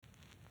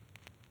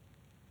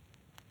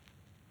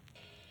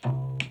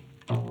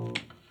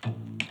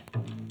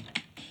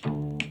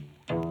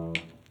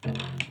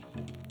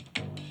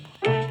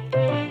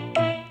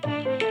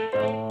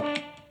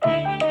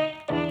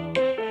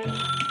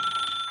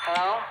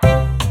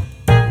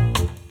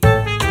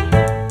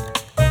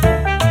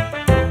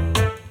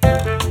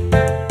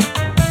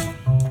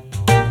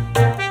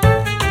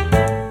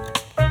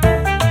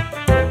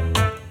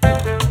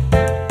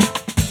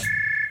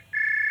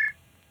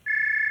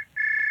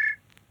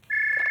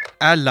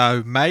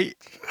Hello, mate.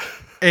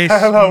 It's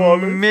Hello,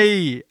 Ollie.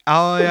 me.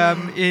 I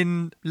am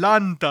in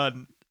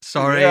London.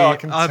 Sorry, Yeah, I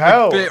can I'm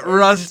tell. a bit I can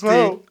rusty.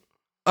 tell.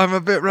 I'm a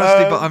bit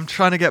rusty, but Um, I'm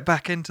trying to get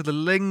back into the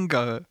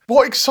lingo.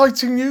 What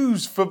exciting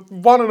news for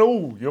one and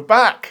all. You're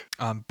back.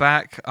 I'm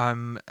back.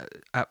 I'm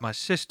at my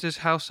sister's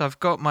house. I've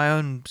got my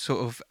own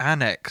sort of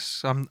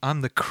annex. I'm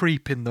the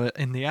creep in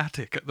the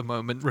attic at the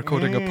moment,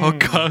 recording a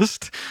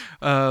podcast.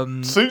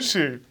 Suits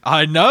you.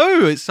 I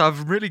know.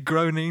 I've really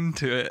grown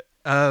into it.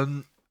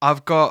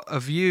 I've got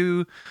a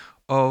view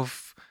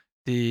of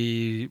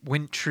the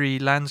wintry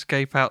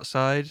landscape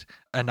outside,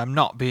 and I'm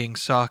not being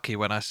sarky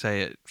when I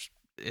say it.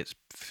 It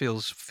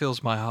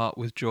fills my heart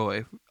with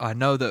joy. I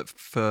know that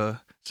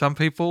for some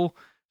people,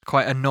 it's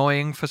quite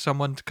annoying for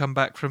someone to come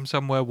back from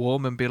somewhere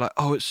warm and be like,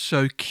 "Oh, it's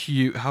so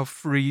cute how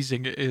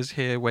freezing it is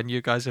here," when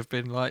you guys have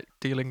been like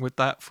dealing with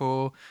that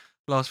for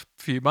the last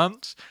few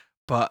months.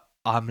 But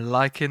I'm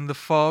liking the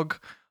fog.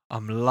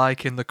 I'm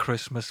liking the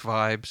Christmas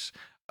vibes.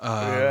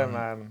 Yeah,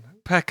 man.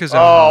 Peckers Oh,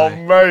 are high.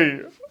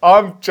 mate.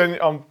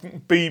 I'm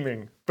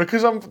beaming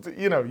because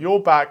you're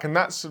back, and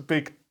that's a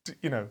big.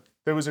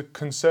 There was a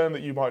concern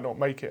that you might not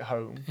make it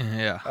home.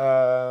 Yeah.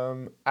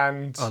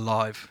 And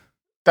Alive.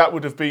 that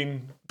would have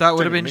been. That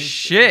would have been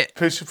shit.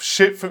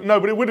 Shit for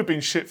no, but it would have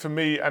been shit for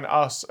me and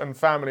us and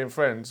family and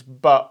friends.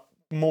 But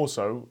more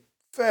so,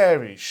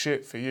 very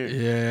shit for you.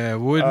 Yeah,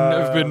 wouldn't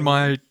have been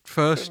my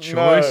first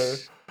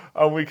choice.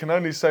 No. And we can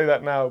only say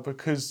that now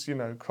because,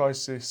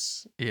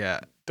 crisis Yeah.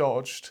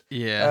 dodged.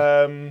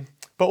 Yeah.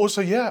 But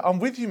also, yeah, I'm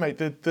with you,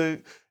 mate.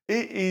 It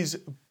is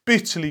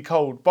bitterly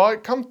cold.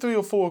 Come 3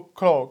 or 4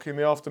 o'clock in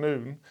the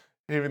afternoon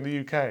here in the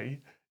UK,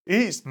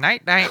 it's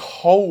Night.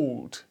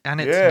 cold. And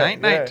it's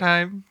night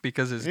time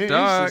because it's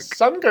dark. The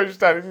sun goes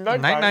down in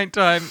Night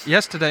time.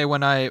 Yesterday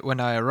when I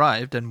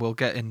arrived, and we'll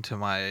get into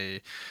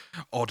my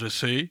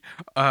odyssey,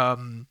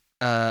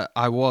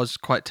 I was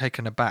quite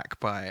taken aback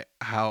by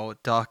how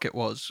dark it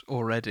was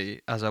already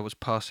as I was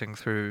passing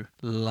through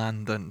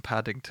London,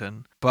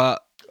 Paddington.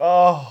 But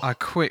I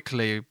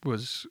quickly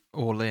was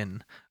all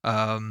in.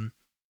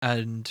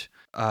 And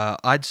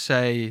I'd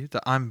say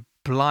that I'm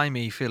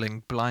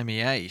feeling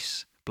blimey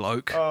ace,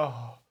 bloke.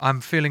 I'm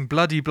feeling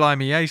bloody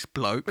blimey ace,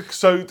 bloke.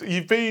 So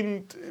you've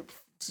been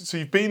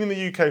in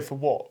the UK for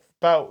what?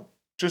 About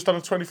just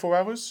under 24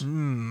 hours?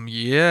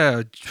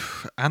 Yeah,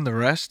 and the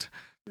rest.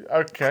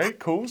 Okay,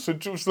 cool. So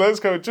let's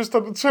go just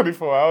under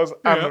 24 hours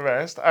and the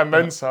rest, and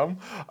then some.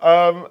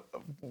 Go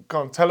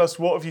on, tell us,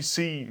 what have you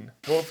seen?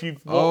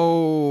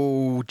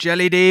 Oh,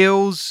 jelly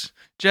deals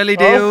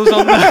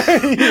on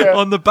the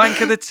on the bank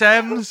of the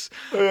Thames.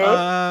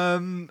 Yeah.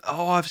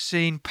 I've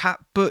seen Pat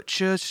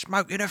Butcher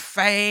smoking a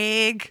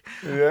fag.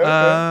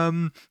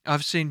 Yeah.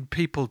 I've seen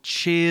people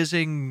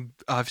cheersing.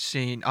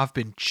 I've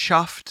been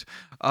chuffed.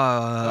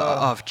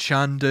 I've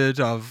chundered.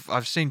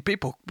 I've seen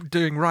people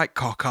doing right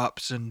cock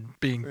ups and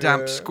being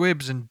damp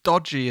squibs and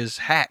dodgy as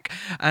heck.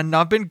 And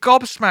I've been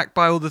gobsmacked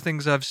by all the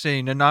things I've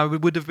seen. And I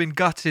would have been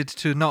gutted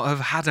to not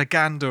have had a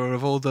gander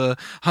of all the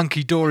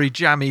hunky dory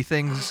jammy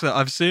things that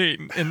I've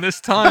seen in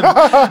this time.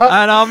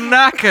 And I'm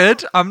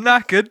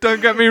knackered.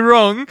 Don't get me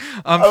wrong.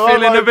 I'm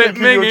feeling a bit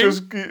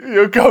minging.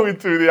 You're going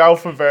through the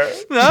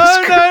alphabet. No.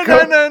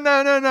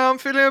 I'm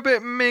feeling a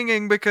bit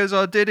minging because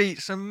I did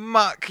eat some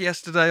muck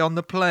yesterday on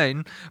the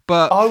plane.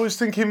 But I was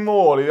thinking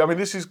more. I mean,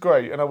 this is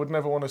great, and I would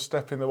never want to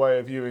step in the way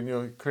of you in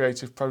your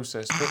creative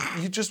process.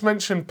 But you just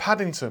mentioned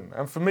Paddington,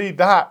 and for me,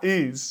 that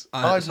is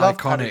I love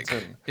iconic.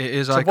 Paddington. It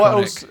is so iconic. What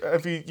else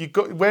have you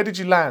got? Where did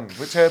you land?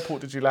 Which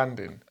airport did you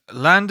land in?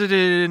 Landed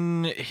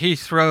in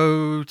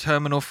Heathrow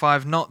Terminal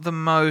 5. Not the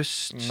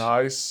most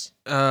nice.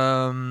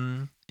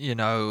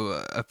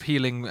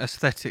 Appealing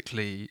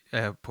aesthetically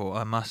airport,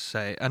 I must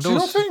say. And do you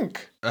also, not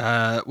think?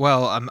 I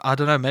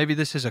don't know. Maybe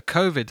this is a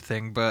COVID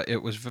thing, but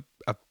it was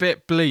a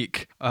bit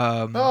bleak.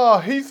 When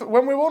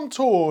we're on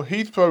tour,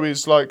 Heathrow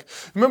is like.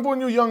 Remember when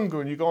you're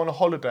younger and you go on a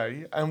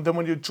holiday, and then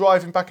when you're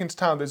driving back into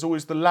town, there's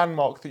always the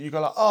landmark that you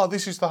go like, "Oh,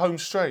 this is the home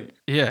straight."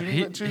 Yeah,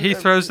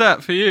 Heathrow's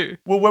that for you.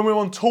 Well, when we're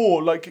on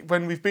tour, like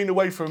when we've been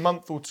away for a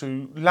month or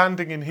two,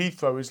 landing in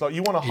Heathrow is like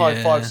you want to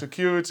high five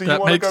security. You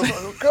want to go,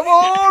 "Come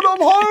on,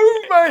 I'm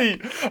home,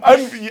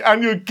 mate!"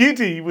 And you're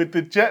giddy with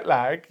the jet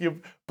lag.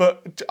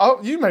 But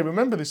you may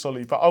remember this,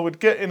 Ollie, but I would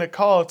get in a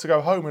car to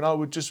go home and I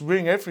would just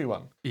ring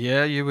everyone.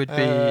 Yeah, you would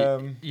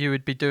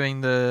be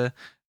doing the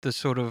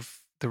sort of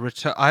the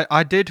return.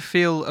 I did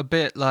feel a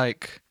bit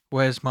like,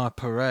 where's my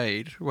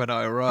parade when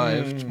I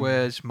arrived?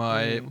 Where's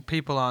my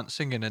people aren't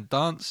singing and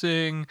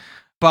dancing?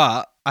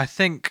 But I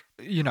think,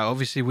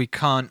 obviously we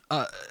can't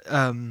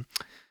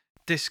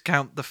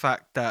discount the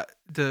fact that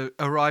the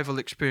arrival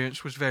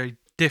experience was very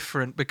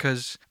different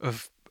because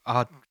of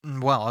I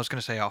was going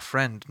to say our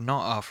friend,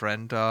 not our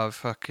friend, our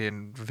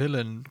fucking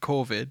villain,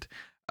 COVID.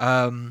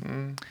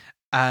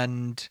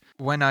 And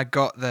when I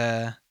got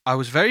there, I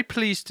was very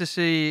pleased to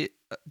see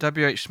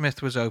WH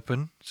Smith was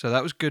open, so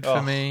that was good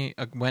for me.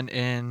 I went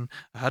in,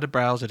 I had a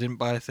browse, I didn't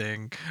buy a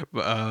thing,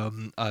 but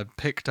I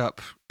picked up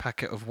a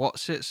packet of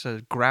Wotsits,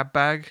 a grab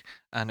bag,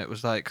 and it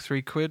was like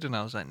 £3, and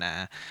I was like,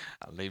 nah,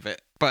 I'll leave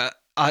it. But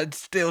I'd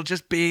still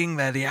just being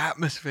there, the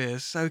atmosphere,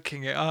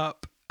 soaking it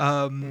up.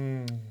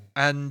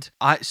 And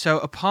so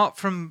apart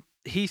from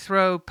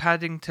Heathrow,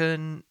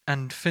 Paddington,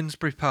 and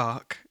Finsbury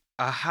Park,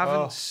 I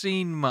haven't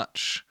seen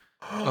much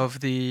of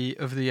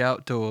the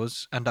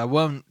outdoors, and I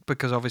won't,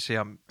 because obviously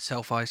I'm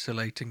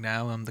self-isolating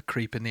now. I'm the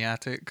creep in the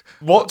attic.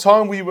 What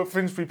time were you at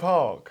Finsbury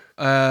Park?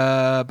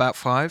 About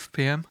 5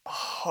 p.m.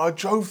 I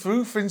drove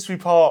through Finsbury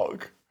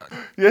Park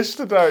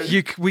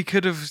yesterday. We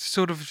could have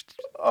sort of...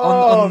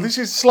 this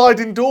is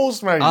sliding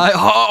doors, mate.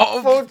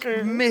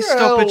 Fucking missed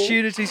hell.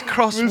 Opportunities,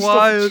 cross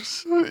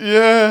wires.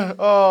 Yeah.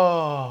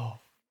 Oh.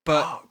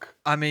 But, fuck.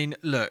 I mean,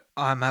 look,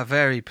 I'm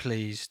very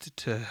pleased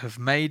to have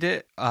made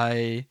it.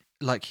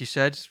 Like you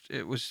said,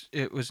 it was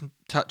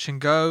touch and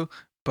go,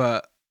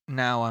 but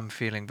now I'm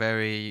feeling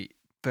very,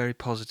 very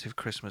positive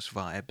Christmas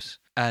vibes.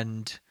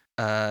 And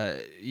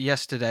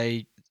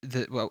yesterday,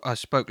 I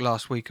spoke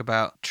last week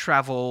about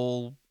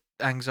travel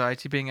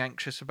anxiety, being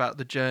anxious about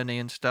the journey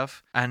and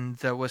stuff, and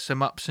there were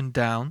some ups and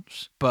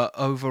downs, but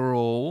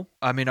overall,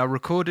 I mean, I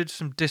recorded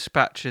some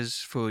dispatches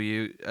for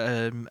you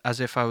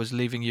as if I was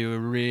leaving you a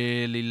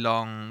really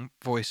long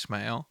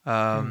voicemail,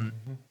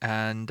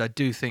 and I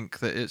do think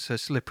that it's a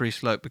slippery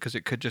slope, because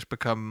it could just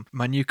become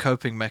my new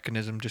coping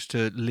mechanism, just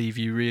to leave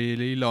you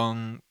really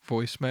long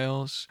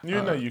voicemails.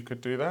 You know you could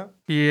do that.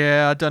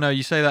 Yeah, I don't know,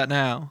 you say that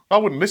now. I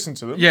wouldn't listen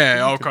to them.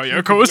 Yeah, okay,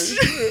 of course.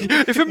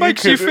 If it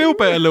makes you feel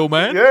better, little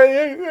man.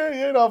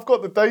 Yeah, no, I've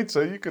got the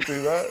data. You could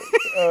do that.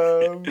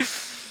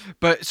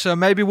 But so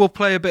maybe we'll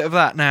play a bit of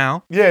that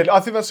now. Yeah,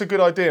 I think that's a good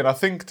idea. And I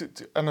think,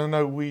 and I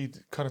know we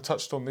kind of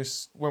touched on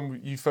this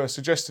when you first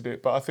suggested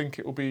it, but I think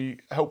it will be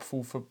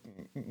helpful for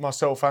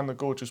myself and the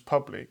gorgeous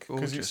public,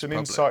 because it's an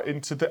insight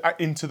into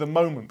the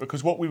moment.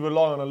 Because what we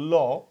rely on a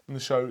lot in the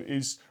show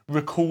is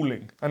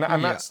recalling, and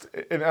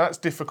that's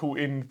difficult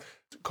in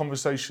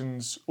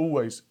conversations,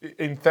 always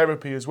in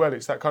therapy as well.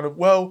 It's that kind of,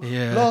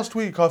 last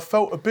week I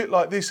felt a bit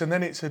like this, and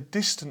then it's a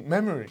distant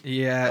memory.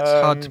 Yeah, it's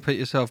hard to put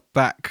yourself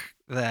back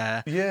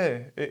there. Yeah,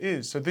 it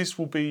is. So this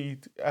will be,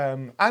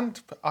 and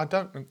I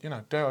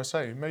don't, dare I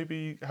say,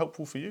 maybe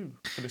helpful for you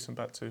to listen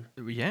back to.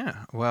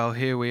 Yeah, well,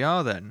 here we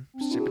are then.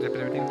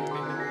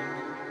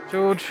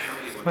 George,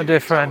 my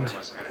dear friend.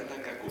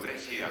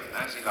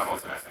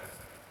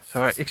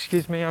 Sorry,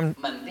 excuse me,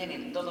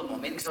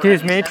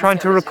 trying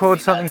to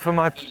record something for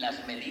my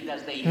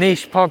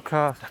niche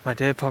podcast. My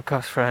dear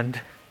podcast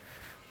friend,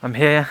 I'm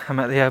here, I'm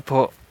at the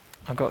airport.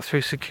 I got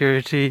through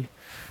security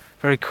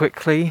very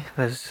quickly.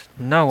 There's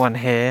no one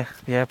here.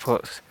 The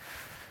airport's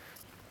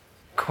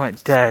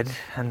quite dead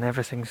and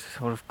everything's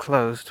sort of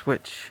closed,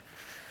 which,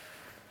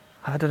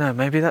 I don't know,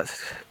 maybe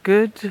that's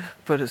good,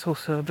 but it's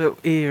also a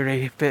bit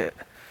eerie, a bit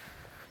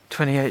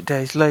 28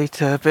 days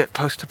later, a bit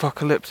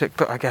post-apocalyptic,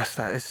 but I guess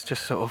that is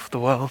just sort of the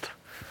world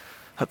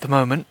at the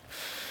moment.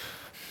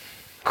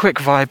 Quick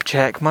vibe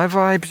check. My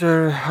vibes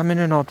are, I'm in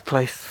an odd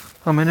place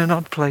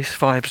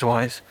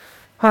vibes-wise.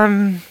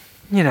 I'm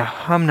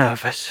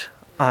nervous.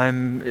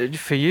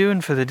 For you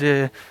and for the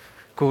dear,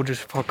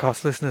 gorgeous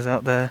podcast listeners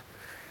out there,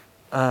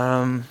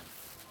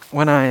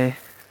 when I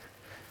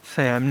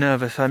say I'm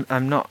nervous,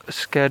 I'm not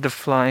scared of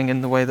flying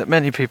in the way that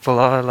many people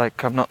are.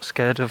 Like, I'm not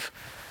scared of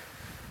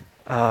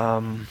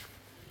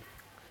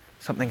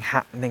something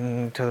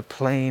happening to the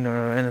plane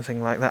or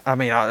anything like that. I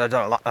mean, I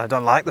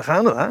don't like the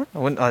sound of that.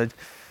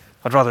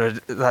 I'd rather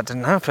that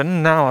didn't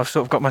happen. Now I've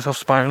sort of got myself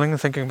spiraling and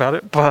thinking about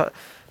it. But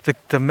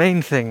the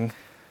main thing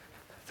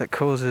that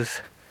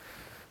causes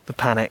the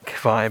panic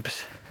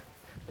vibes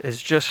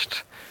is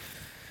just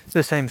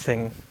the same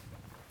thing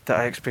that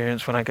I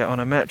experience when I get on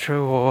a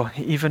metro, or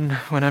even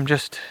when I'm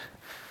just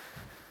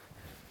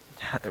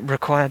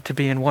required to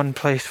be in one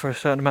place for a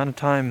certain amount of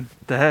time,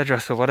 the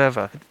hairdresser,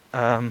 whatever.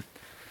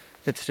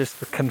 It's just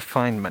the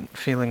confinement,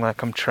 feeling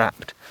like I'm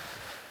trapped.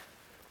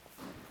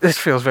 This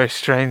feels very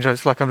strange.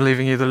 It's like I'm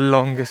leaving you the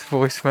longest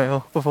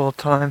voicemail of all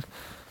time.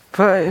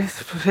 But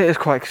it is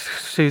quite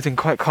soothing,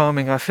 quite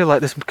calming. I feel like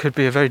this could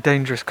be a very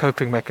dangerous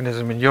coping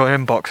mechanism, and your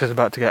inbox is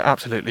about to get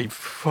absolutely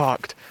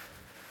fucked.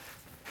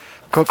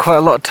 Got quite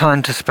a lot of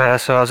time to spare,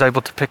 so I was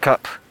able to pick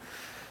up,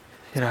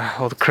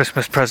 all the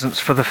Christmas presents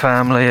for the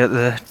family at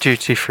the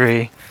duty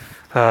free.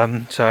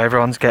 So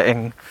everyone's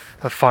getting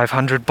a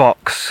 500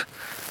 box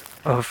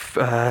of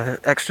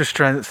extra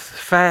strength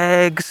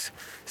fags,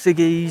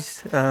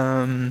 ciggies,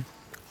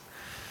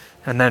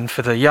 and then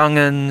for the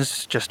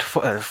young'uns, just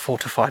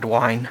fortified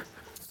wine.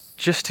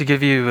 Just to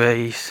give you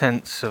a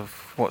sense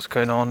of what's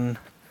going on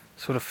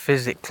sort of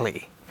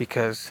physically,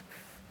 because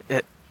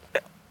it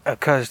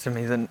occurs to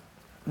me that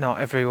not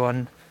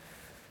everyone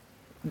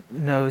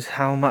knows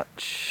how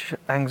much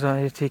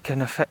anxiety can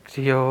affect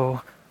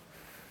your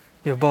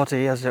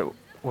body, as it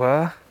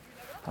were.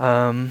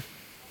 One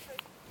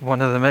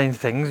of the main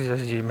things,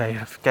 as you may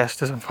have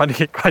guessed, is I'm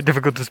finding it quite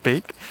difficult to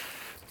speak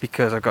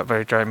because I've got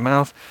very dry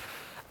mouth,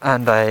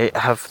 and I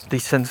have the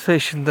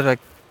sensation that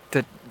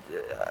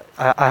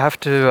I have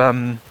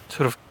to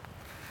sort of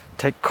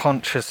take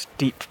conscious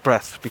deep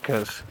breaths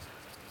because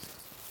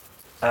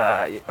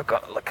I've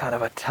got kind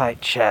of a tight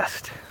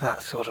chest,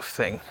 that sort of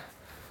thing.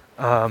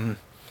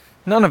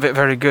 None of it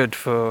very good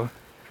for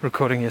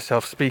recording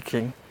yourself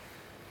speaking.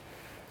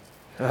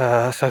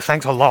 So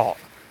thanks a lot.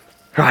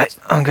 Right,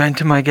 I'm going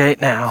to my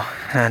gate now,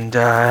 and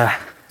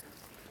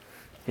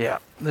yeah,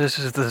 this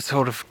is the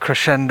sort of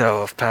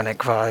crescendo of panic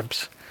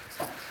vibes.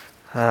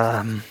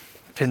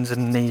 Pins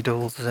and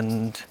needles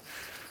and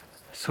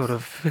sort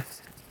of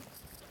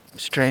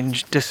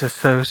strange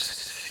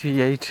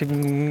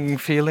disassociating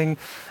feeling,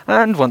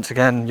 and once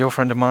again, your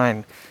friend of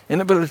mine,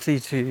 inability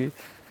to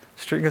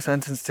string a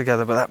sentence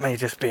together, but that may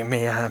just be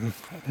me. I'm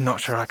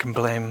not sure I can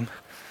blame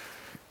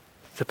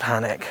the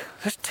panic.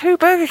 There's 2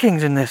 Burger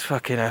Kings in this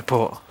fucking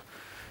airport.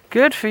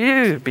 Good for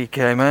you,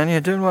 BK, man, you're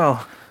doing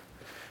well.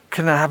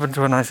 Couldn't that happen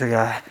to a nicer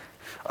guy?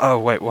 Oh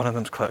wait, one of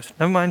them's closed.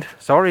 Never mind,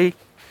 sorry.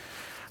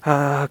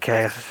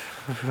 Okay.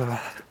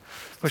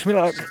 Wish me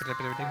luck.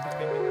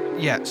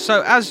 Yeah,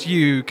 so as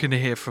you can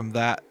hear from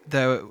that,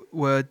 there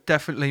were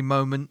definitely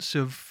moments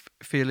of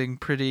feeling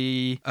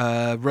pretty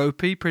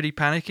ropey, pretty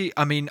panicky.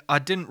 I mean, I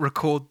didn't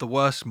record the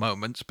worst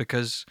moments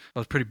because I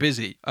was pretty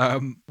busy.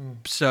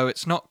 So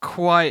it's not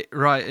quite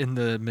right in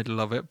the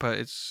middle of it, but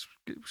it's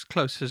as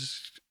close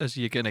as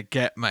you're going to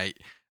get, mate.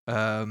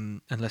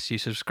 Unless you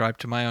subscribe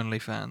to my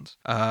OnlyFans.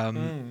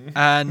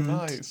 And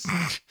nice.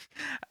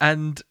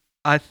 And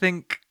I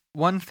think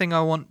one thing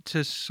I want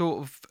to sort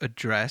of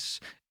address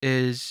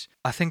is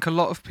I think a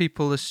lot of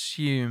people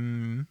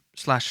assumed,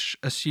 well,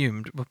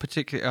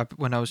 particularly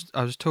when I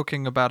was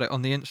talking about it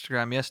on the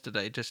Instagram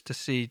yesterday, just to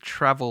see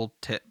travel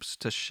tips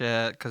to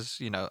share,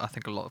 because I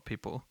think a lot of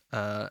people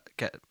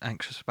get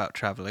anxious about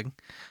traveling,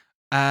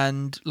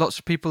 and lots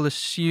of people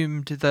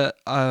assumed that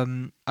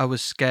I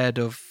was scared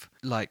of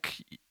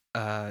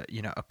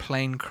a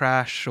plane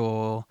crash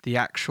or the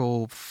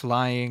actual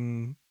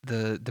flying,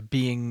 the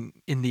being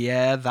in the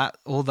air, that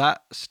all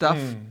that stuff.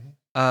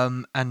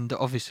 And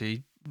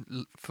obviously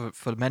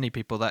for many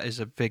people that is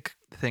a big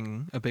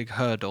thing, a big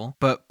hurdle.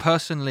 But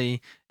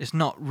personally, it's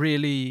not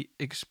really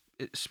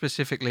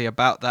specifically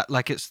about that.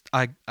 Like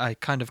I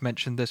kind of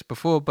mentioned this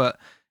before, but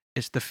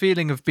it's the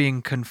feeling of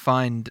being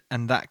confined,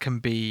 and that can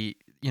be,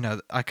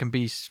 I can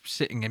be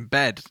sitting in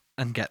bed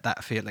and get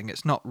that feeling.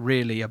 It's not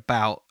really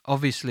about,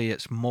 obviously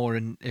it's more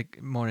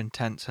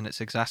intense and it's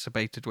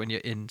exacerbated when you're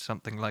in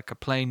something like a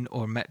plane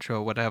or metro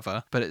or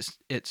whatever, but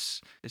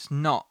it's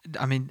not,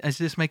 I mean, is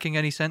this making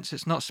any sense?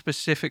 It's not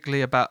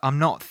specifically about, I'm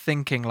not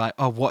thinking like,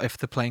 oh, what if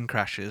the plane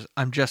crashes?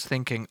 I'm just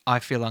thinking, I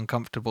feel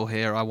uncomfortable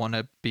here, I want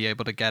to be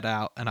able to get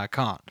out and I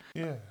can't.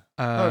 Yeah.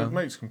 No, it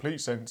makes complete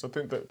sense. I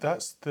think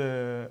that's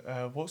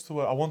the what's the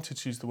word? I wanted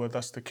to use the word.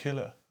 That's the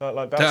killer.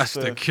 That's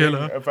the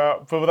killer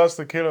that's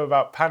the killer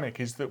about panic,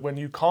 is that when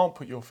you can't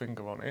put your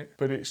finger on it,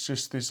 but it's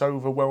just this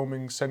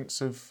overwhelming sense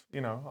of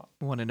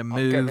wanting to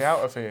move, get me out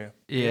of here.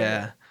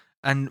 Yeah.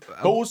 And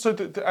but also,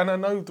 and I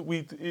know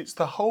that it's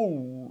the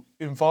whole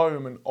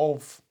environment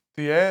of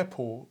the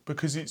airport,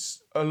 because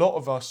it's a lot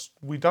of us,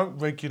 we don't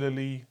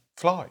regularly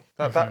fly.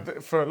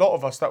 That for a lot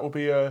of us, that will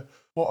be a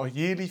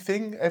yearly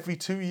thing, every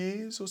 2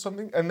 years or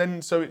something. And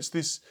then so it's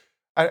this,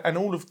 and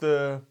all of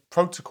the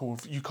protocol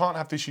of, you can't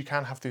have this, you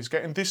can have this,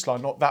 get in this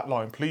line, not that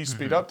line, please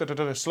speed up,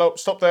 slow,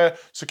 stop there,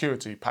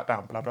 security, pat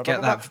down, blah blah blah.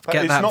 Get that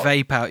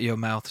vape out your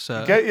mouth,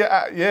 sir.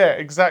 Yeah,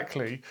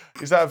 exactly.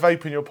 Is that a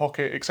vape in your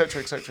pocket,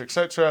 etc., etc.,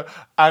 etc.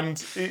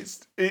 And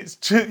it's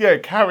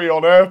just, carry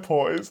on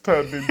airport it's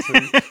turned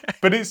into.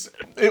 But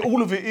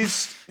all of it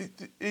is,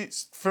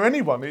 it's for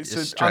anyone, it's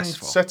an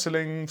stressful,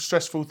 unsettling,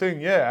 stressful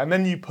thing. Yeah, and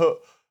then you put,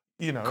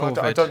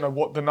 I don't know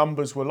what the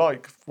numbers were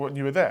like when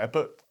you were there,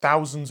 but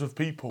thousands of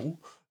people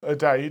a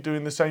day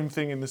doing the same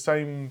thing in the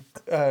same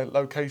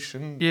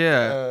location.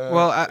 Yeah,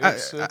 well,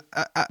 it's a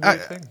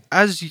weird thing.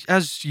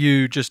 As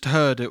you just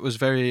heard, it was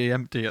very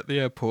empty at the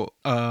airport.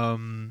 Oh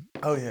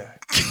yeah.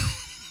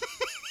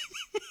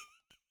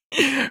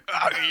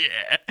 Oh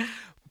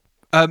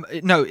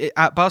yeah.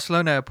 At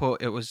Barcelona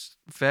airport, it was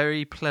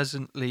very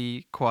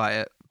pleasantly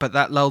quiet, but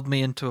that lulled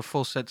me into a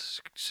full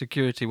sense of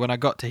security. When I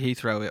got to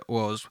Heathrow, it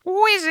was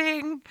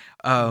whizzing.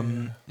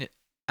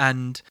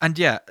 And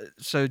yeah,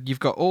 so you've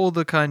got all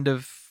the kind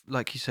of,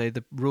 like you say,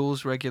 the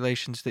rules,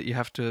 regulations that you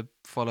have to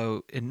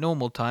follow in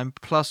normal time,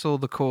 plus all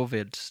the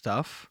COVID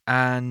stuff.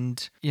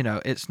 And,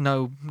 it's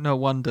no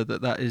wonder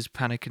that is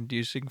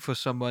panic-inducing for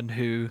someone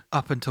who,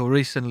 up until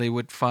recently,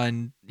 would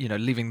find,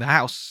 leaving the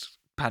house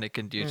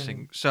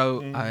panic-inducing.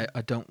 So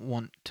I don't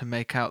want to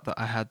make out that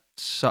I had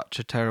such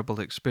a terrible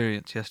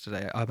experience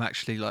yesterday. I'm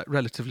actually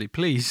relatively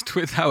pleased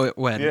with how it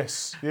went.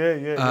 Yes,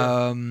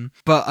 yeah.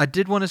 But I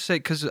did want to say,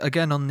 because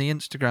again on the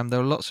Instagram there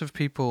were lots of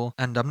people,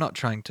 and I'm not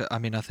trying to, I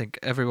mean, I think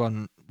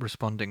everyone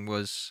responding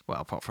was, well,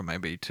 apart from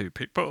maybe 2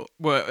 people,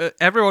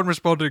 everyone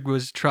responding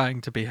was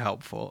trying to be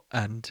helpful,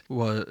 and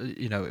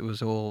it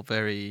was all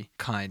very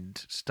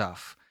kind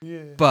stuff.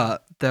 Yeah.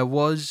 But there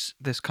was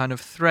this kind of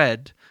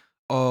thread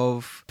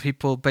of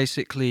people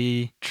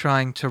basically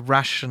trying to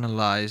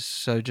rationalize.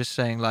 So just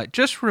saying like,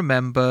 just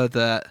remember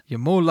that you're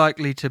more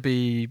likely to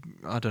be,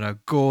 I don't know,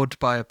 gored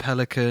by a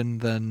pelican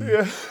than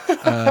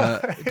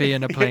be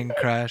in a plane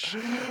crash.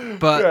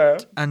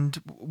 But, and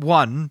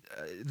one,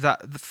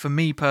 that for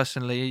me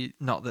personally,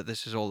 not that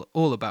this is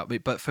all about me,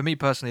 but for me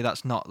personally,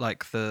 that's not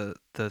like the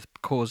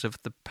cause of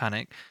the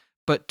panic.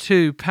 But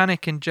two,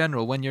 panic in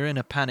general, when you're in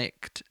a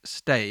panicked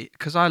state,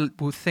 because I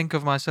would think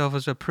of myself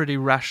as a pretty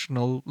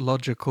rational,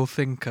 logical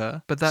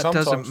thinker, but that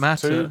sometimes doesn't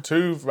matter.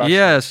 Too rational.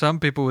 Yeah, some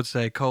people would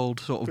say cold,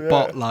 sort of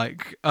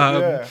bot-like.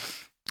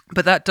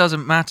 But that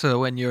doesn't matter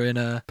when you're in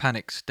a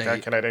panic state.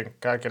 Calculating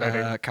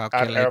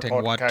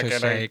what to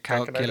say,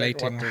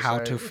 calculating how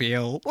to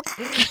feel.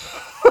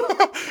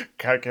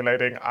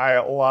 Calculating, I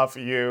love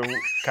you.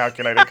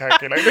 Calculating.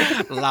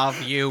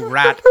 Love you,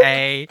 rat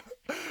A.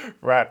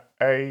 Rat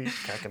A.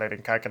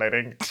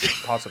 Calculating.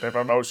 Positive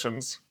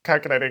emotions.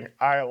 Calculating,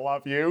 I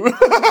love you.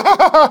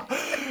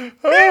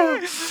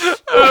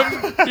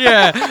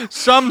 Yeah,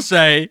 some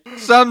say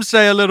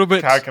a little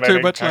bit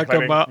too much like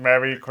a bot.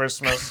 Merry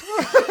Christmas.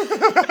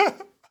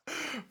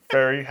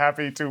 Very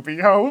happy to be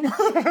home.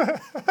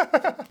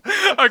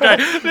 Okay,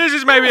 this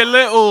is maybe a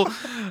little bit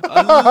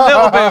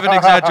of an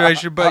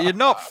exaggeration, but you're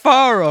not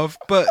far off.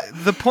 But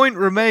the point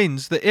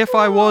remains that if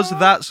I was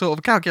that sort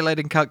of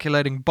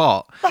calculating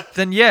bot,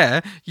 then yeah,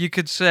 you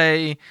could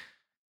say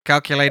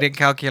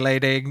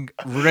calculating,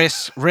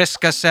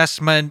 risk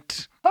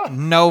assessment,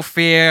 no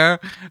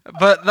fear.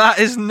 But that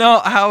is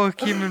not how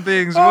human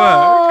beings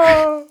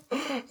work.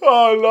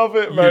 Oh, I love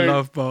it, mate. You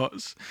love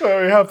bots.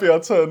 Very happy I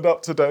turned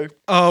up today.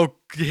 Oh,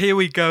 here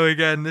we go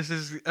again. This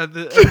is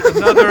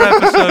another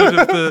episode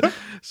of the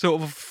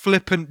sort of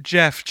flippant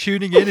Jeff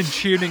tuning in and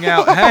tuning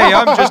out. Hey,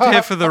 I'm just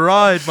here for the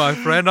ride, my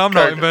friend. I'm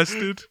not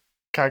invested.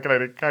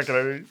 Calculating.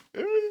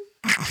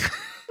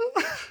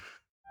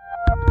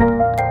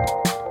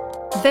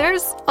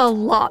 There's a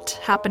lot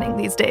happening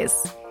these days.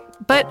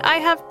 But I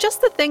have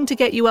just the thing to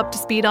get you up to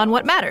speed on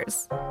what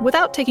matters,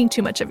 without taking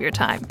too much of your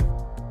time.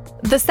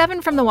 The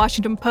 7 from the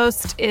Washington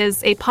Post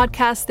is a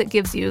podcast that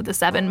gives you the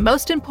 7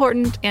 most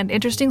important and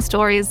interesting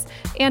stories,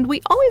 and we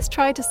always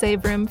try to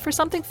save room for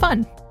something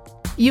fun.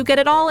 You get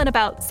it all in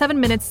about 7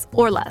 minutes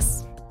or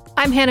less.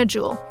 I'm Hannah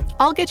Jewell.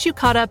 I'll get you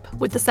caught up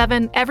with the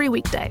 7 every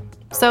weekday.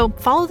 So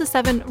follow the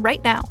 7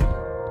 right now.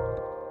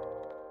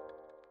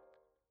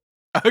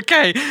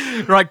 Okay,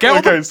 right, get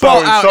all the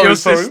bot out your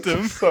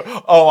system.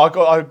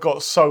 I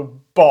got so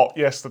bot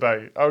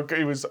yesterday.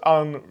 It was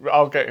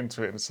I'll get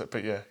into it in a sec,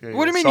 but yeah.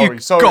 What do you mean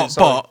sorry.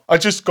 Bot? I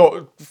just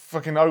got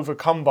fucking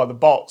overcome by the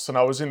bots, and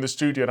I was in the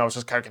studio and I was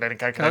just calculating.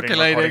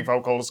 Recording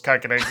vocals,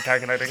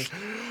 calculating.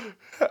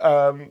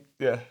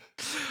 Yeah.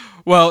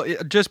 Well,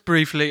 just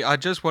briefly, I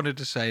just wanted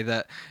to say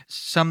that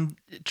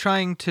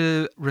trying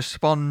to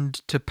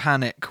respond to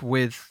panic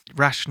with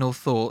rational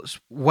thoughts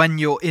when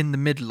you're in the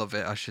middle of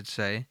it, I should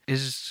say,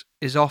 is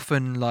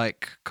often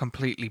like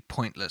completely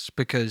pointless,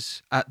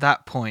 because at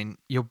that point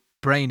your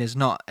brain is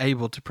not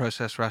able to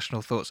process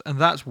rational thoughts, and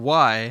that's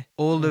why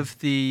all of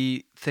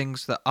the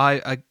things that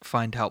I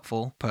find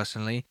helpful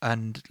personally,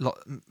 and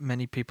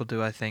many people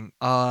do, I think,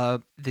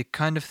 are the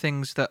kind of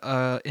things that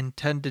are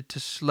intended to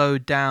slow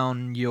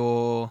down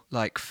your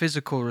like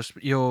physiological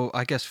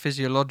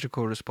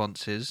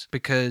responses,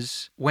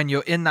 because when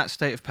you're in that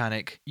state of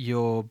panic,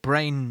 your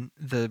brain,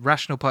 the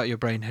rational part of your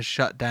brain, has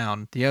shut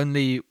down. The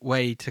only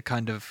way to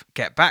kind of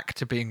get back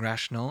to being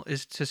rational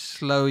is to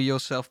slow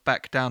yourself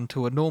back down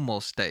to a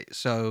normal state.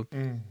 So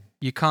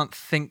you can't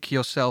think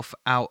yourself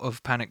out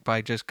of panic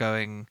by just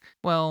going,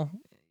 well,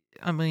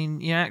 I mean,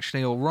 you're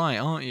actually all right,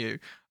 aren't you?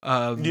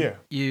 Yeah.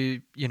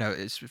 You know,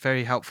 it's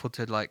very helpful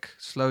to like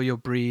slow your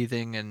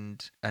breathing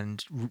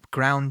and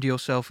ground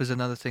yourself is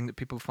another thing that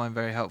people find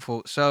very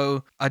helpful.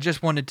 So I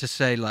just wanted to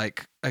say,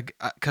 like,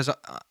 because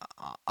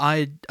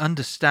I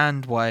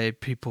understand why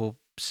people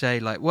say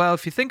like, well,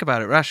 if you think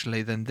about it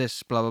rationally, then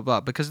this blah blah blah,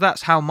 because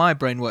that's how my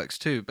brain works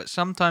too. But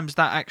sometimes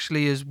that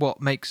actually is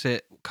what makes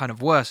it kind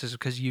of worse, is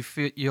because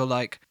you're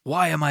like,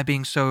 why am I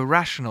being so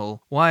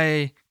irrational?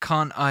 Why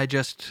can't I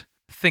just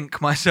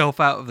think myself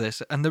out of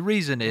this? And the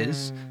reason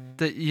is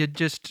that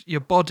your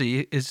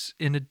body is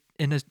in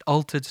an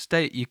altered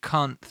state. You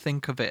can't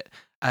think of it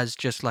as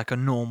just like a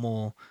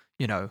normal,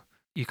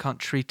 you can't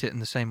treat it in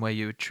the same way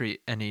you would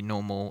treat any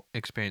normal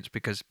experience,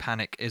 because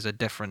panic is a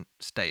different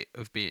state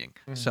of being.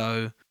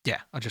 So yeah,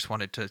 I just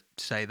wanted to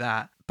say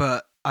that.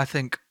 But I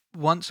think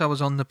once I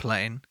was on the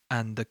plane,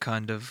 and the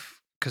kind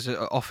of, because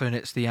often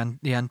it's the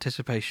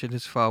anticipation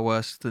is far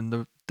worse than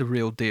the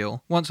real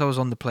deal. Once I was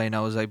on the plane, I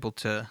was able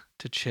to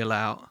chill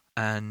out,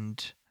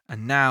 and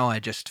now I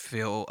just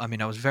feel, I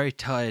mean, I was very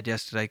tired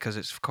yesterday because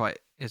it's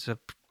a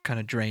kind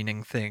of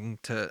draining thing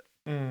to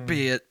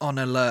be on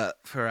alert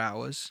for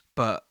hours.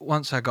 But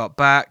once I got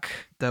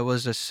back, there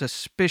was a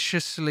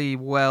suspiciously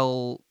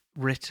well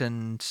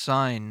written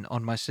sign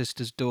on my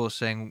sister's door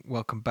saying,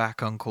 "Welcome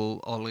back, Uncle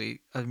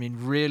Ollie." I mean,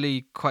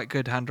 really quite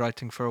good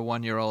handwriting for a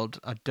 1-year-old.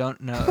 I don't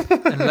know,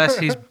 unless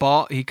he's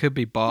bot, he could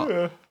be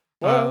bot.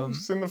 Well,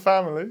 it's in the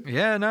family.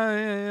 Yeah, no,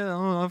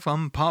 yeah.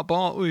 I'm part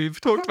bot.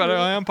 We've talked about it.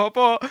 I am part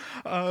bot.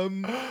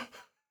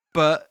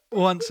 But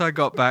once I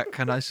got back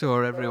and I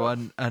saw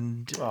everyone,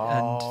 and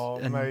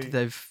mate.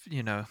 they've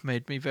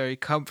made me very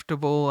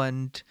comfortable,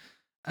 and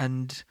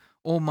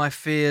all my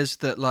fears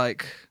that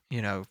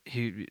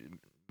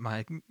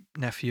my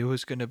nephew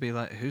was going to be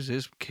like, who's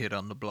this kid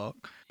on the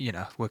block?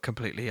 Were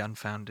completely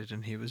unfounded,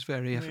 and he was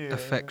very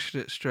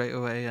affectionate straight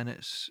away, and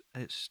it's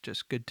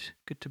just good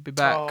to be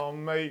back. Oh,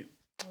 mate,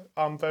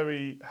 I'm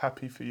very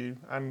happy for you,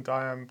 and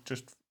I am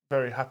just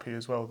very happy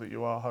as well that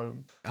you are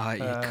home.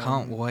 You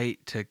can't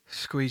wait to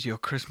squeeze your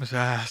Christmas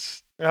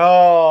ass.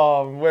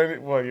 Oh,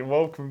 well, you're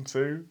welcome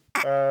to.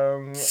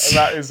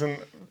 That isn't.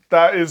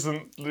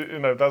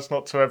 That's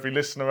not to every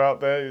listener out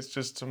there. It's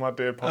just to my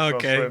dear podcast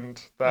friend.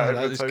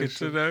 That is good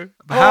to know.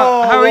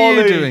 How are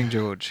you doing,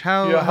 George?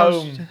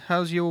 home.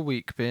 How's your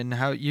week been?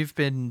 You've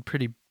been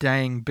pretty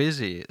dang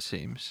busy, it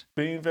seems.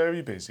 Been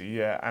very busy,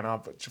 yeah, and I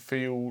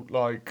feel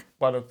like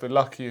one of the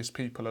luckiest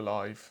people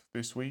alive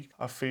this week.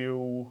 I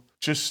feel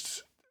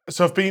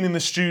so I've been in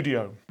the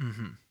studio,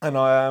 and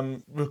I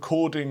am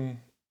recording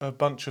a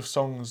bunch of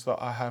songs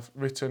that I have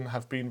written,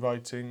 have been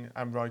writing,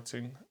 and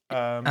writing.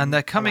 And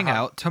they're coming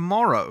out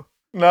tomorrow.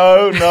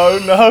 No.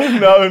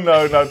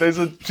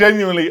 There's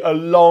genuinely a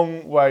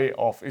long way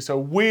off. It's a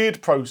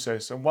weird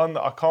process, and one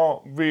that I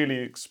can't really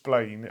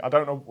explain. I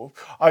don't know.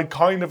 I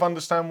kind of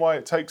understand why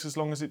it takes as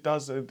long as it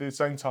does. At the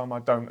same time, I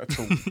don't at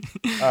all.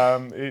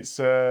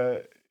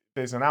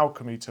 There's an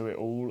alchemy to it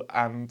all,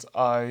 and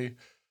I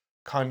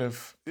kind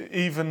of,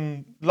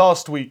 even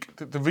last week,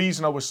 the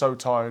reason I was so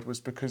tired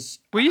was because...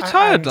 Were you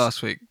tired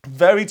last week?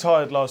 Very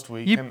tired last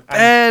week. You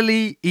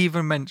barely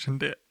even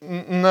mentioned it.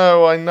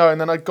 No, I know. And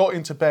then I got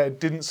into bed,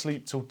 didn't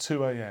sleep till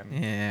 2 a.m.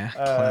 Yeah,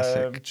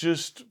 classic.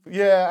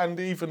 And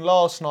even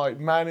last night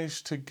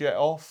managed to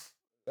drop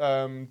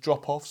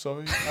off,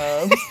 sorry.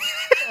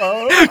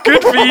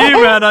 Good for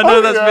you, man. I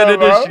know that's been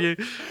an issue.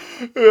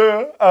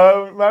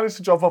 Yeah, managed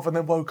to drop off and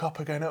then woke up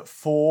again at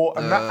 4.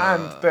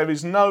 And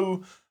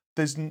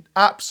there's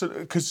absolute,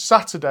 because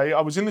Saturday, I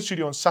was in the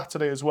studio on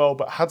Saturday as well,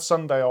 but had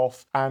Sunday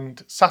off,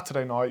 and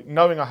Saturday night,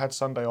 knowing I had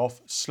Sunday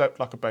off, slept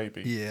like a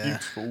baby. Yeah.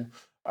 Beautiful.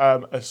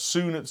 As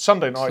soon as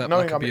Sunday night,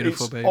 knowing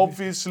it's baby.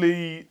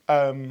 Obviously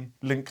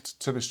linked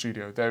to the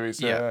studio. There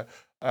is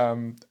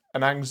an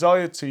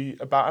anxiety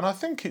about, and I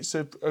think it's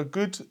a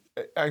good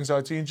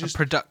anxiety and just a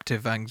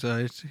productive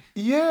anxiety.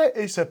 Yeah,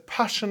 it's a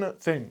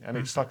passionate thing, and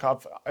it's like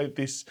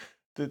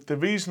The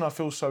reason I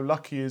feel so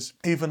lucky is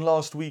even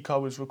last week I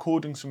was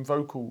recording some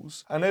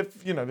vocals, and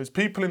there's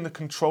people in the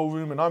control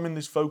room and I'm in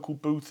this vocal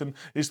booth, and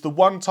it's the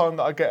one time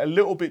that I get a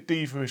little bit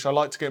diva-ish. I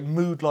like to get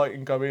mood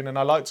lighting going, and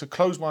I like to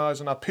close my eyes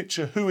and I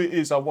picture who it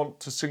is I want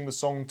to sing the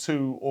song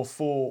to or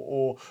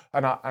for,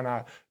 and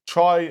I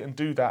try and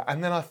do that.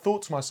 And then I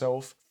thought to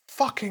myself,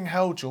 fucking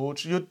hell,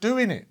 George, you're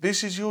doing it.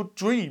 This is your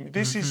dream.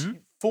 This is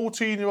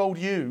 14-year-old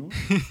you.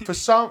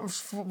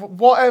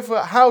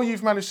 How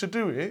you've managed to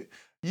do it.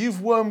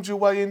 You've wormed your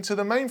way into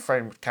the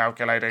mainframe,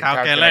 calculating.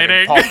 Pop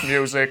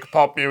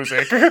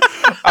music,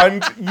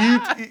 and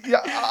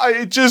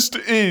it just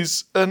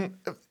is, and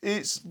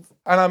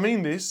I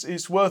mean this.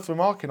 It's worth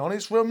remarking on.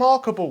 It's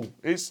remarkable.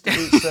 It's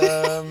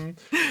in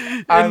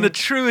the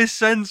truest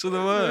sense of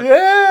the word.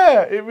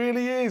 Yeah, it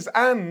really is,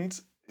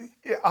 and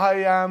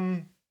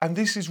and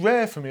this is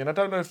rare for me, and I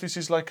don't know if this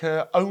is like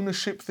a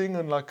ownership thing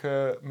and like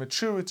a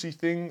maturity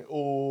thing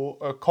or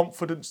a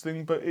confidence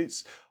thing, but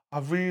I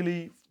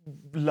really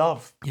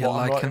love what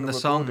I'm writing the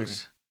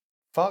songs.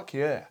 Fuck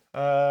yeah.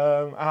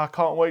 And I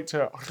can't wait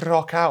to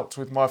rock out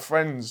with my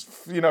friends,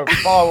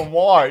 far and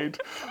wide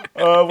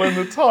when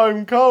the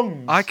time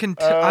comes.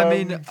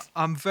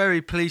 I'm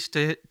very pleased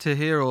to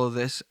hear all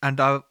this,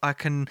 and I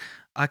can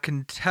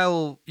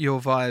tell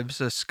your vibes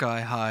are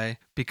sky high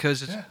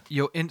because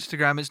your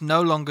Instagram is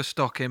no longer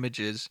stock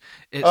images.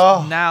 It's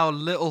now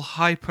little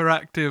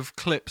hyperactive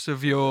clips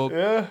of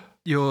your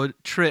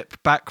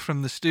trip back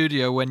from the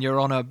studio when you're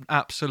on an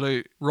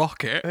absolute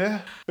rocket. Yeah.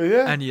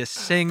 And you're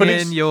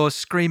singing, you're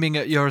screaming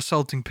at your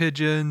assaulting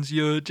pigeons,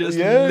 you're just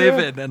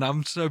living, and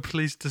I'm so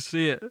pleased to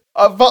see it.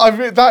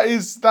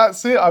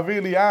 That's it. I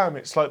really am.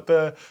 It's like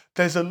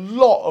there's a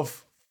lot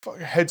of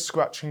head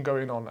scratching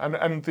going on,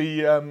 and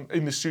the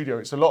in the studio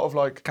it's a lot of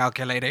like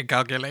calculating.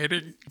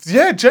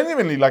 Yeah,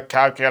 genuinely like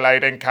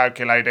calculating. How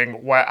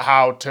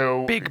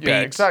to big beat. Yeah,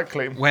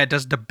 exactly. Where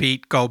does the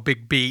beat go?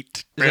 Big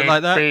beat. Is big it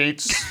like that?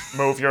 Beats.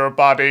 Move your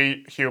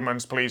body.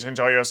 Humans, please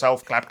enjoy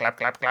yourself. Clap.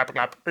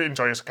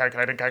 Enjoy your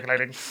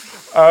calculating.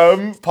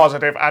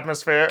 Positive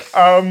atmosphere.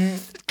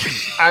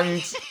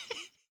 And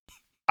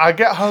I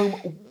get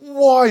home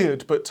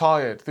wired but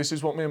tired. This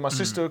is what me and my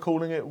sister are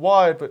calling it,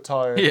 wired but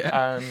tired.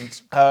 Yeah.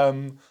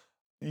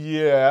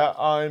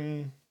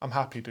 And I'm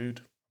happy,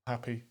 dude.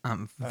 Happy.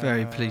 I'm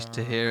very pleased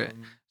to hear it.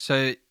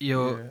 So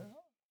you're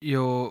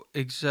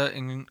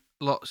exerting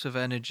lots of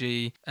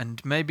energy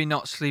and maybe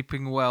not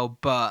sleeping well,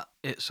 but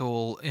it's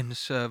all in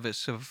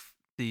service of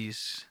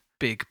these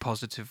big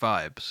positive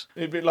vibes.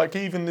 Like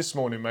even this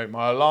morning, mate,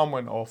 my alarm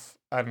went off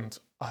and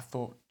I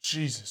thought,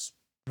 Jesus,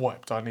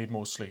 wiped. I need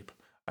more sleep.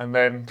 And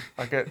then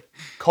I get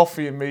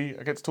coffee in me.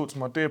 I get to talk to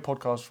my dear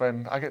podcast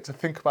friend. I get to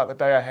think about the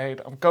day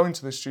ahead. I'm going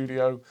to the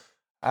studio,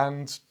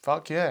 and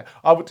fuck yeah,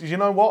 I would. You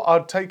know what?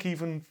 I'd take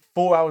even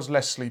 4 hours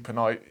less sleep a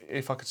night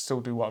if I could still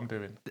do what I'm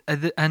doing.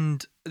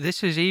 And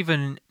this is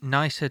even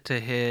nicer to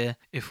hear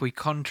if we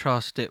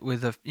contrast it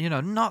with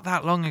not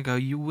that long ago,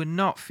 you were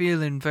not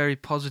feeling very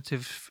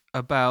positive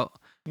about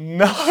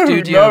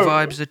studio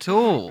vibes at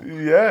all.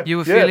 Yeah, you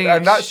were feeling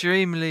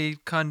extremely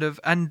kind of,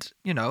 and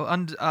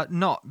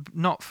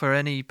not for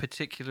any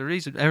particular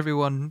reason.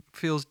 Everyone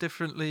feels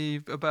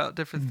differently about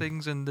different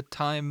things, and the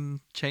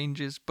time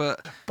changes.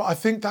 But I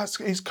think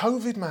it's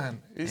COVID,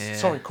 man.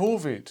 Sorry,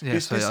 COVID. Yeah,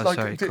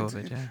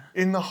 COVID. Yeah.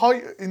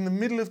 In the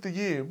middle of the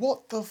year,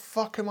 what the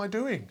fuck am I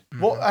doing?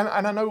 What?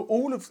 And I know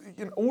all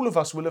of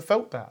us will have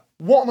felt that.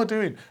 What am I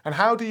doing? And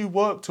how do you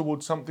work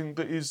towards something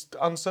that is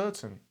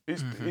uncertain?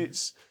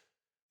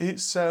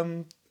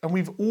 And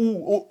we've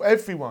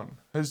everyone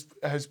has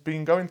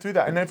been going through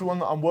that, and everyone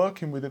that I'm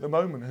working with at the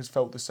moment has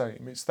felt the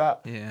same. It's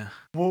that. Yeah.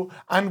 Well,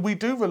 and we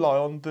do rely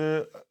on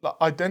the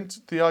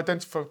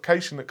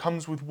identification that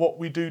comes with what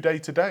we do day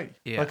to day.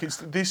 Yeah. Like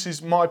this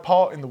is my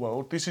part in the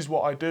world. This is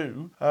what I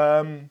do.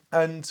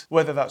 And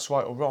whether that's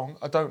right or wrong,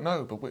 I don't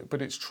know.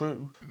 But it's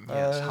true.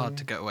 Yeah, it's hard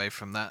to get away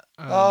from that.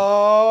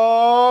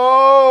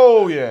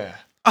 Oh yeah.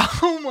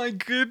 Oh my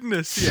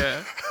goodness.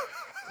 Yeah.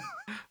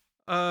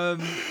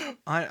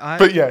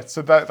 But yeah,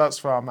 so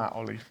that's where I'm at,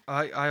 Ollie.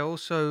 I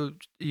also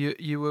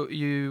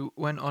you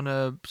went on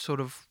a sort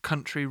of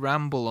country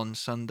ramble on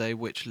Sunday,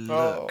 which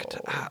looked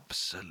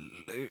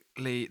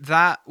absolutely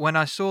that. When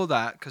I saw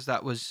that, because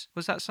was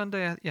that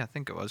Sunday? Yeah, I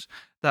think it was.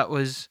 That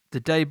was the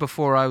day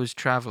before I was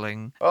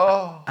traveling,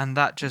 and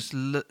that just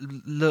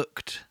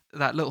looked.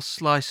 That little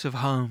slice of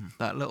home,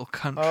 that little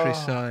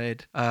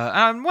countryside.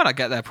 And when I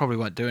get there, I probably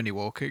won't do any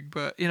walking,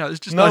 but it's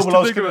just nice to think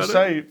about it. I was going to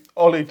say,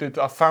 Ollie,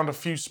 I found a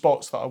few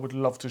spots that I would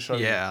love to show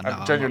you. Yeah,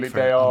 and genuinely,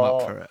 they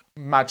are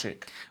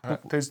magic.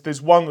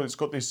 There's one that's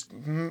got this.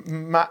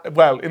 In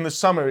the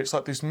summer, it's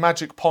like this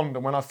magic pond,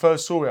 and when I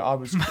first saw it, I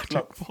was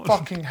like,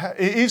 "Fucking hell!"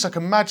 It is like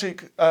a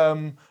magic.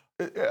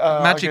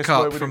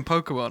 Magikarp from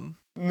Pokemon.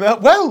 No,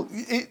 well,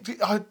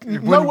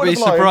 no word of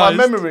lie. In my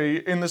memory,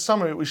 in the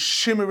summer, it was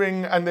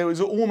shimmering, and there was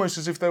almost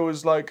as if there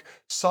was like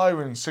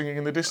sirens singing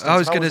in the distance. I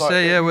was going to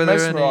say, were there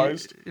any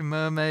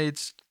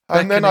mermaids?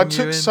 And then I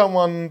took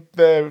someone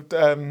there.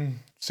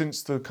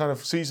 Since the kind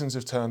of seasons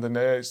have turned, and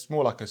it's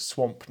more like a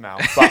swamp now.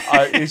 But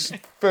hang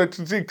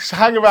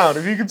around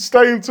if you can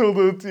stay until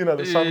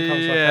the sun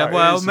comes. Yeah,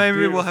 well,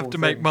 maybe we'll have to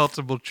make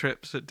multiple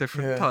trips at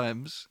different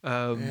times.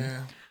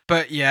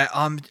 But yeah,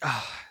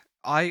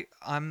 I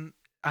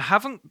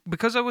haven't,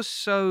 because I was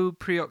so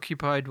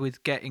preoccupied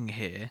with getting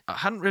here, I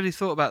hadn't really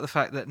thought about the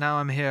fact that now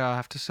I'm here, I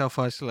have to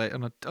self-isolate,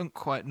 and I don't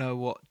quite know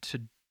what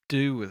to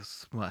do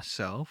with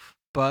myself.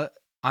 But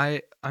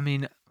I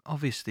mean,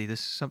 obviously, this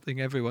is something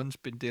everyone's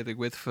been dealing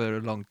with for a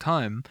long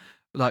time.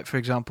 Like, for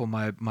example,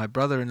 my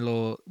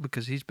brother-in-law,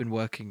 because he's been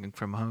working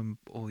from home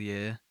all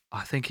year,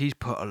 I think he's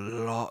put a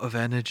lot of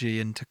energy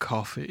into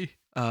coffee.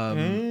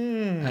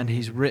 And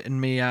he's written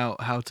me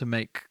out how to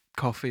make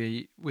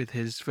coffee with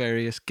his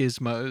various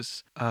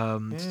gizmos.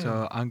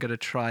 So I'm going to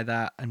try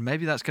that, and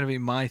maybe that's going to be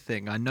my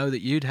thing. I know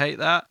that you'd hate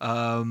that.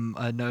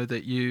 I know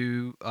that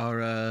you are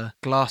a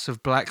glass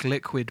of black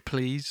liquid,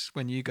 please,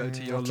 when you go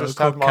to your local just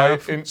have my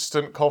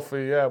instant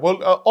coffee, yeah.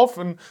 Well,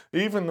 often,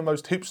 even the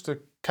most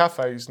hipster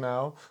cafes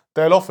now,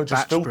 they'll offer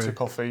just filter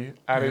coffee,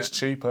 and it's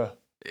cheaper.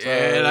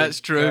 Yeah,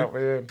 that's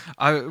true.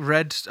 I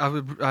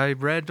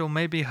read or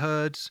maybe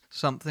heard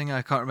something,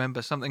 I can't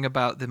remember, something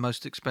about the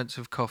most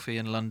expensive coffee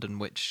in London,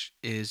 which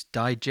is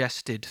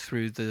digested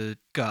through the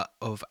gut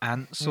of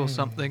ants or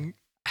something.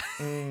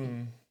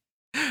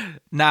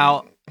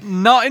 Now,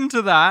 not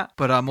into that,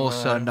 but I'm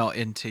also not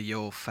into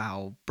your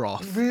foul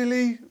broth.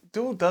 Really? It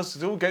all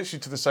gets you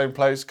to the same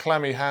place.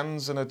 Clammy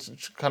hands and a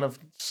kind of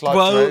slight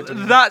bread.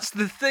 That's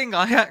the thing.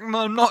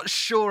 I'm not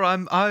sure.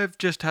 I've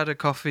just had a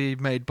coffee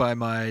made by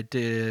my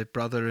dear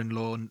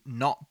brother-in-law,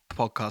 not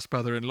podcast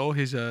brother-in-law.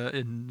 He's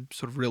in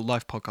sort of real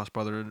life podcast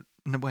brother.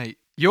 No, wait,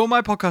 you're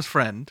my podcast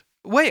friend.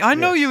 Wait, I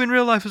know you in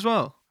real life as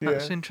well.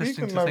 That's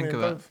interesting to think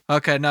about.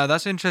 Okay, no,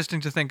 that's interesting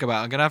to think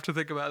about. I'm going to have to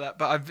think about that.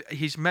 But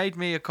he's made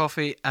me a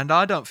coffee, and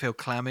I don't feel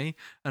clammy,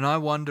 and I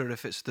wonder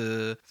if it's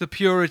the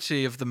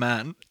purity of the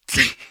man.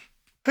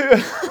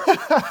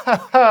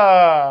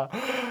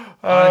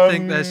 I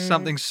think there's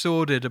something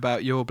sordid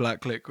about your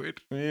black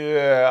liquid.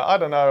 Yeah, I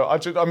don't know. I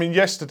mean,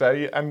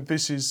 yesterday, and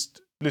this is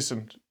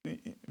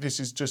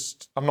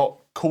just, I'm not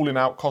calling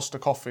out Costa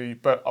Coffee,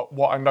 but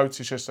what I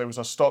noticed yesterday was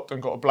I stopped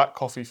and got a black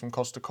coffee from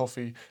Costa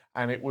Coffee,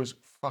 and it was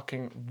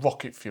fucking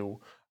rocket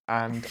fuel,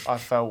 and I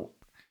felt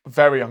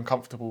very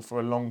uncomfortable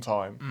for a long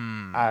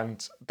time.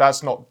 And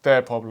that's not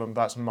their problem,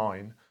 that's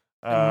mine.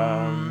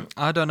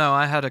 I don't know.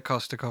 I had a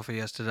Costa Coffee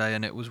yesterday,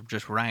 and it was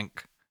just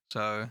rank.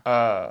 So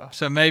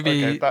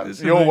maybe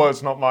your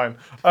words, not mine.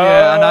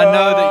 Yeah, and I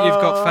know that you've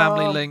got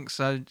family links.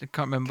 I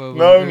can't remember.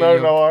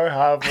 No, I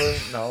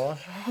haven't. No, I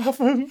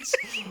haven't.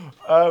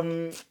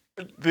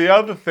 The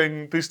other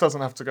thing, this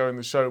doesn't have to go in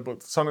the show,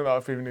 but something that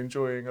I've been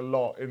enjoying a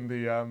lot in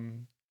the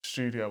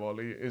studio,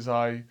 Ollie, is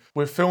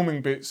we're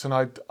filming bits, and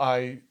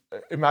I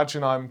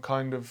imagine I'm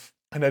kind of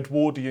an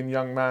Edwardian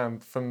young man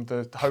from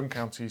the home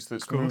counties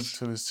that's moved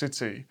to the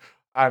city,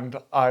 and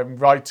I'm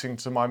writing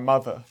to my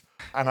mother,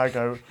 and I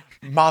go,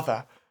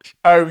 Mother,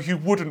 oh, you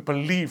wouldn't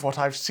believe what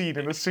I've seen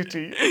in the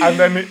city. And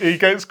then he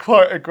gets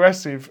quite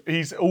aggressive.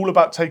 He's all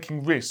about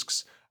taking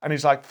risks. And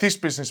he's like, this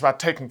business is about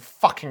taking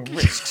fucking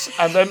risks.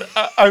 And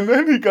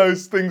then he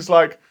goes things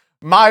like,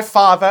 my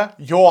father,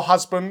 your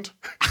husband,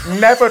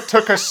 never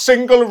took a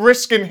single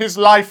risk in his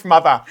life,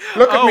 Mother.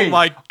 Look at me. Oh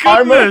my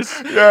goodness.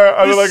 And then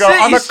I go,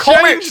 I'm a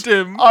comet.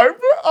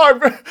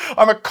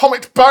 I'm a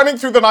comet burning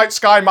through the night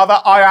sky, Mother.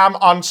 I am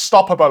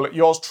unstoppable.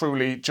 Yours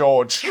truly,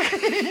 George.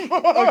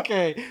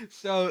 Okay,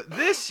 so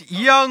this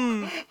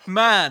young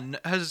man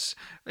has,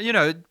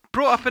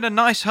 brought up in a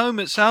nice home,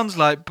 it sounds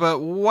like, but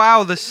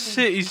wow, the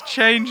city's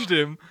changed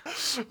him.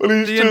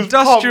 Well, the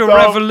Industrial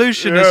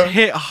Revolution has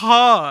hit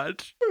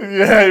hard.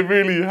 Yeah, it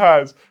really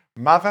has.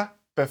 Mother,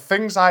 the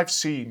things I've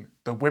seen,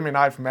 the women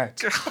I've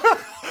met.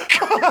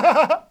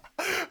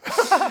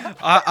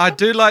 I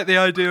do like the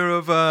idea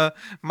of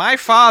my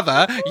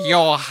father,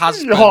 your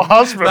husband. Your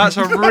husband. That's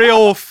a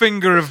real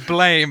finger of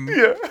blame.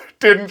 Yeah.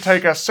 Didn't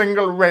take a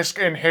single risk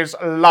in his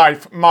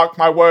life. Mark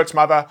my words,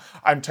 Mother.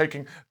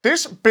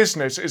 This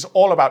business is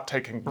all about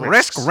taking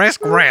risks.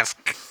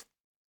 Risk.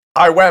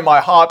 I wear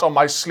my heart on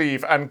my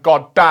sleeve, and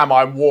goddamn,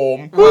 I'm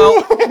warm.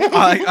 Well,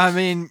 I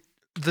mean,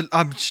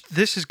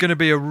 this is going to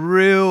be a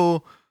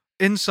real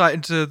insight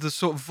into the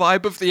sort of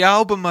vibe of the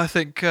album, I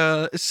think.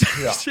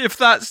 If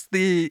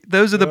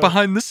those are the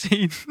behind the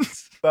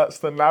scenes. That's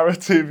the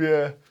narrative,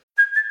 yeah.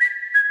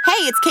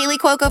 Hey, it's Kaylee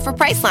Cuoco for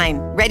Priceline.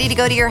 Ready to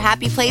go to your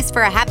happy place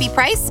for a happy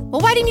price? Well,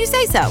 why didn't you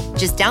say so?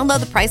 Just download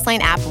the Priceline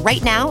app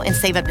right now and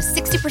save up to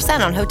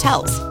 60% on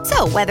hotels.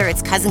 So whether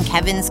it's Cousin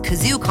Kevin's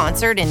Kazoo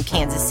Concert in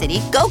Kansas City,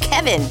 go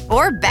Kevin,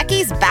 or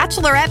Becky's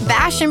Bachelorette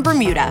Bash in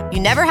Bermuda, you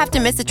never have to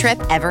miss a trip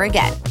ever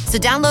again. So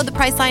download the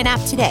Priceline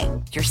app today.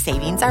 Your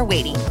savings are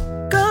waiting.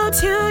 Go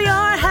to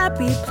your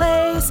happy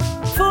place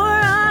for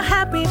a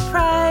happy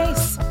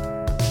price.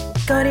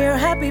 Go to your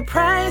happy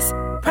price,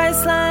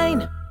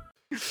 Priceline.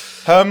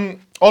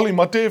 Ollie,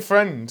 my dear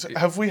friend,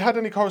 have we had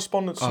any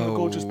correspondence from the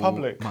gorgeous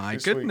public? My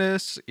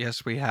goodness,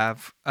 yes, we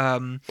have.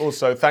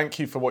 Also, thank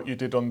you for what you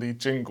did on the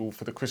jingle,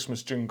 for the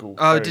Christmas jingle.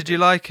 Oh, did you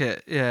like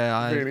it? Yeah,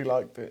 I really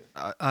liked it.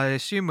 I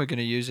assume we're going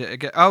to use it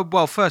again. Oh,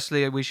 well,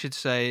 firstly, we should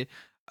say,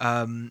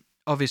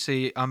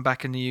 obviously, I'm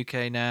back in the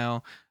UK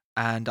now,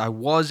 and I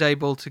was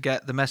able to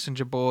get the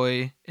messenger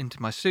boy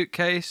into my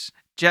suitcase.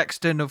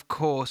 Jexton, of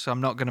course,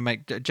 I'm not going to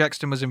make...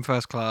 Jexton was in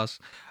first class,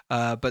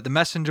 but the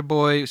messenger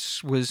boy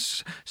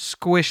was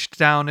squished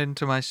down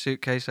into my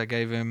suitcase. I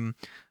gave him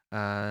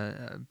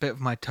a bit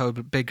of my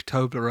big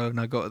Toblerone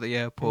I got at the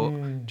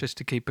airport just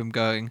to keep him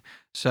going.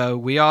 So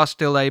we are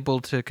still able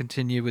to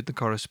continue with the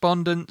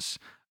correspondence.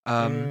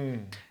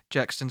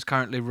 Jexton's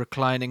currently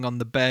reclining on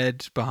the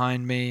bed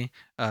behind me,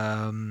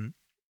 and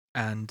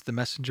the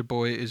messenger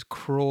boy is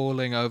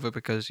crawling over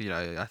because,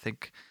 I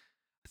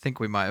think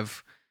we might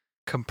have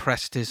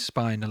compressed his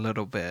spine a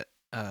little bit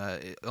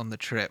on the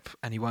trip,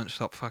 and he won't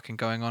stop fucking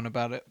going on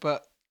about it.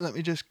 But let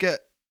me just get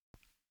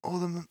all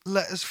the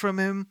letters from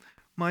him.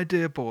 My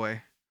dear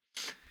boy.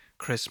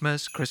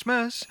 Christmas,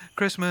 Christmas,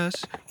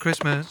 Christmas,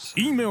 Christmas.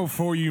 Email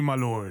for you, my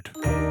lord.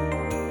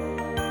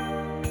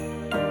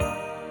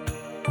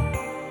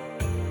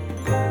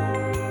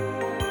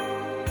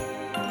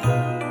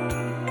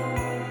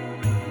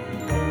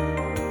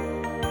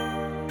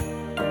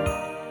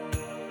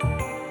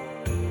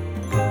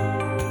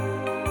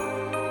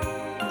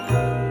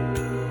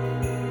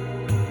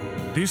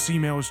 This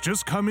email's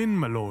just come in,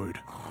 my lord.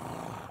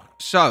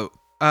 So,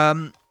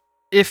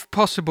 if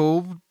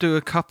possible, do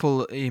a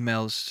couple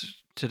emails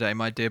today,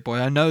 my dear boy.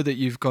 I know that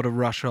you've got to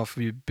rush off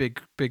your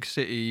big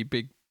city,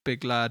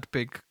 big lad,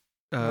 big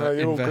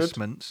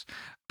investments,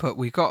 but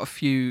we got a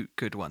few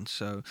good ones.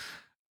 So,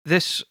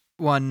 this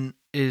one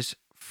is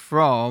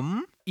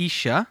from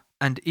Isha,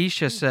 and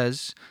Isha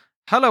says,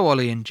 "Hello,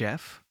 Ollie and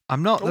Jeff.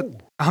 I'm not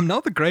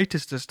the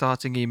greatest at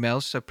starting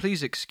emails, so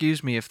please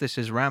excuse me if this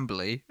is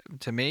rambly.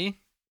 To me,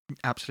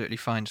 absolutely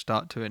fine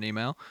start to an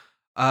email.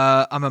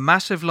 I'm a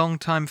massive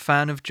long-time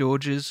fan of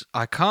George's.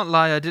 I can't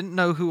lie, I didn't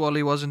know who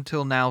Ollie was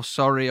until now.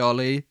 Sorry,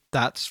 Ollie.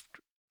 That's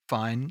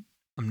fine.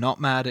 I'm not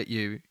mad at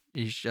you,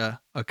 Isha.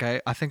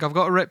 Okay? I think I've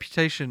got a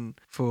reputation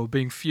for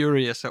being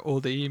furious at all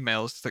the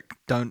emails that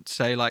don't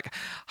say, like,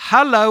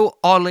 hello,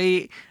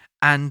 Ollie,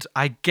 and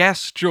I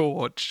guess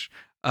George.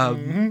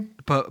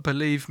 But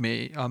believe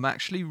me, I'm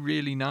actually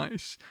really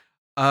nice.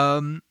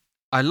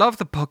 I love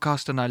the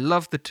podcast and I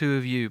love the two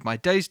of you. My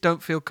days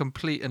don't feel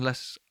complete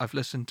unless I've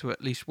listened to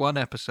at least one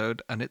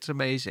episode, and it's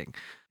amazing.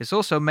 It's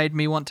also made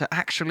me want to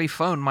actually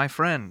phone my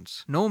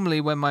friends.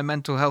 Normally, when my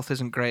mental health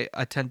isn't great,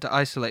 I tend to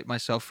isolate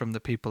myself from the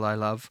people I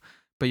love,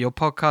 but your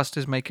podcast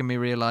is making me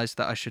realize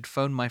that I should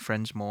phone my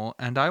friends more,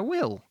 and I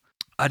will.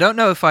 I don't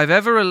know if I've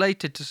ever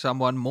related to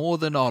someone more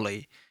than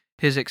Ollie.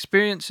 His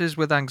experiences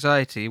with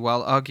anxiety,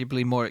 while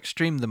arguably more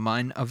extreme than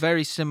mine, are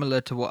very similar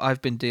to what I've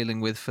been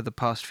dealing with for the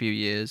past few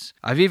years.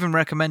 I've even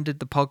recommended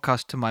the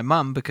podcast to my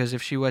mum because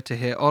if she were to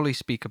hear Ollie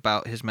speak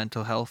about his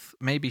mental health,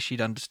 maybe she'd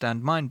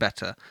understand mine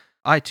better.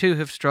 I too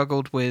have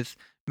struggled with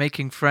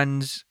making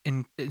friends,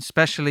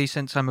 especially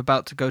since I'm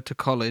about to go to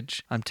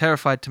college. I'm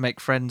terrified to make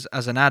friends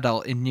as an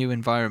adult in new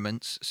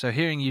environments, so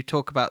hearing you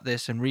talk about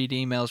this and read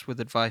emails with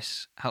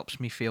advice helps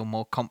me feel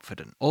more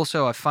confident.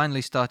 Also, I've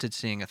finally started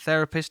seeing a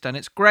therapist, and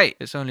it's great.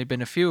 It's only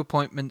been a few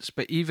appointments,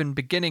 but even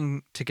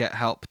beginning to get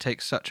help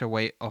takes such a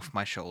weight off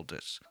my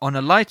shoulders. On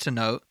a lighter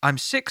note, I'm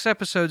 6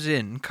 episodes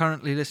in,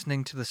 currently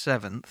listening to the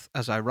 7th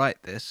as I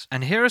write this,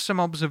 and here are some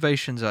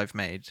observations I've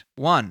made.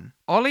 1.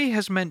 Ollie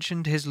has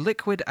mentioned his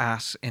liquid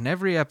ass in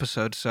every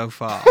episode so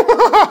far.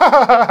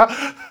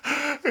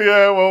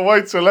 Yeah, well,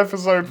 wait till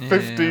episode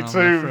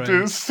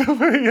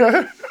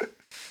 52.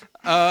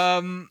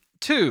 Yeah.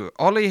 2.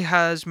 Ollie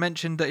has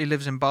mentioned that he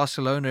lives in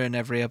Barcelona in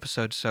every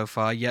episode so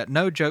far, yet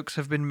no jokes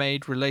have been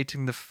made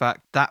relating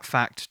that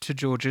fact to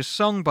George's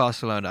song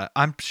Barcelona.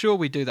 I'm sure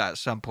we do that at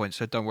some point,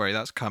 so don't worry,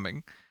 that's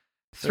coming.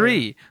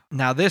 3.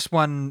 Now this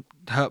one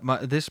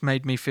this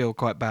made me feel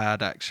quite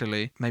bad,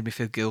 actually. Made me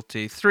feel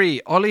guilty.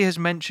 3. Ollie has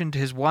mentioned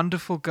his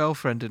wonderful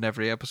girlfriend in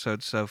every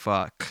episode so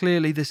far.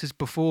 Clearly this is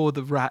before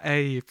the Rat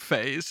A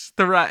phase,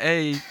 the Rat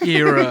A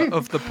era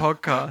of the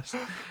podcast.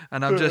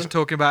 And I'm just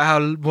talking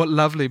about what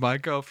lovely my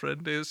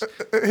girlfriend is.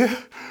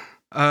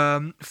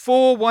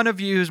 4. One of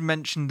you has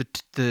mentioned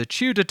the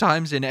Tudor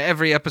times in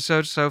every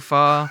episode so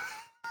far.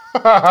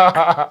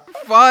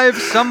 5.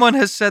 Someone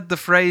has said the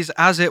phrase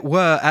 "as it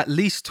were" at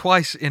least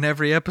twice in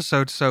every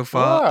episode so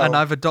far, and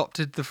I've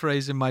adopted the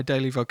phrase in my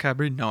daily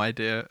vocabulary. No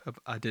idea.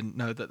 I didn't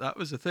know that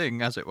was a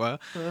thing, as it were.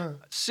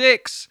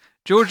 6.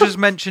 George has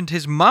mentioned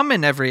his mum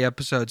in every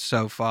episode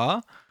so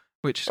far,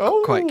 which is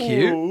quite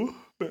cute.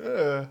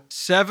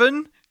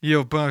 7.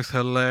 You're both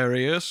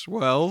hilarious.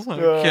 Well,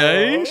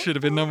 okay. Should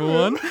have been number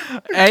 1.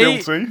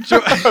 8. Guilty.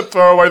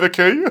 Throw away the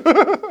key.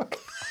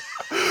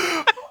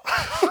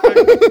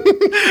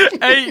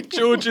 8.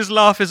 George's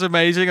laugh is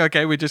amazing.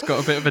 Okay, we just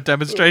got a bit of a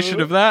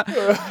demonstration of that.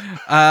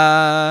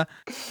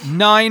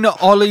 9.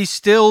 Ollie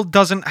still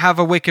doesn't have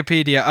a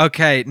Wikipedia.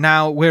 Okay,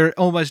 now we're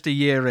almost a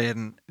year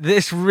in.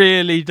 This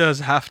really does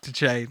have to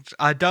change.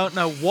 I don't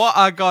know what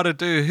I gotta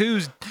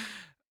do.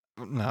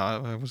 No,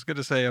 I was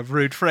gonna say a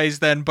rude phrase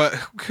then, but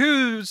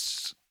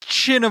whose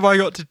chin have I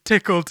got to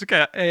tickle to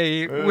get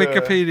a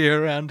Wikipedia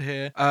around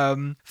here?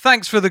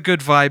 Thanks for the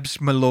good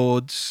vibes, my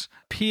lords.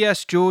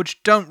 P.S.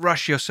 George, don't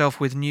rush yourself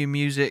with new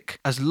music.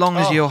 As long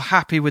as you're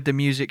happy with the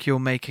music you're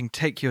making,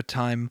 take your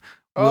time.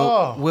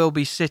 We'll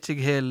be sitting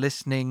here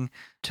listening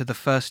to the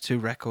first 2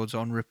 records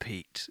on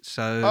repeat.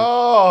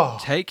 So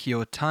take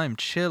your time,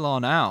 chill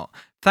on out.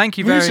 Thank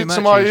you very much. Music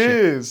to my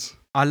ears.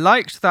 I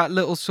liked that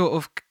little sort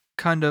of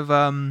kind of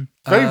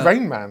very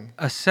Rain Man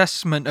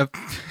assessment of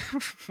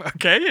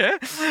okay, yeah,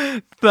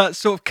 that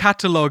sort of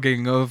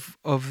cataloguing of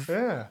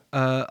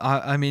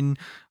I mean,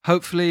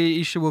 hopefully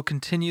Isha will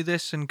continue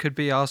this and could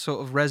be our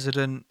sort of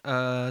resident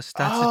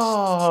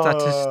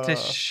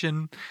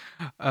statistician.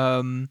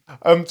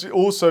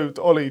 Also,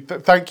 Ollie,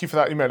 thank you for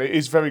that email. It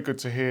is very good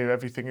to hear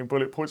everything in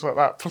bullet points like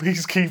that.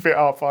 Please keep it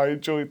up. I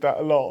enjoyed that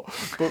a lot.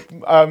 But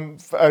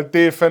a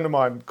dear friend of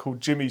mine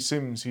called Jimmy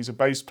Sims, he's a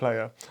bass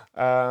player,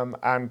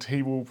 and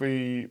he will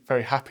be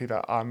very happy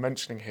that I'm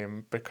mentioning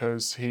him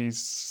because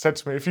he's said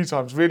to me a few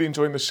times, really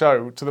enjoying the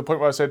show, to the point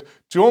where I said,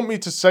 do you want me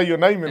to say your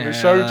name in the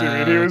show,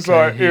 Jimmy? And he was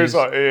like,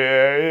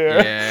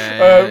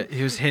 yeah.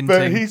 He was hinting.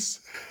 But he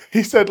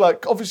said,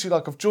 like, obviously,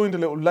 like, I've joined a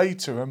little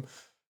later.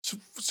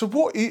 So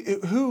what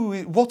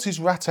is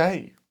Rat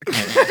A?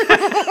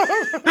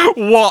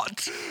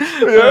 What?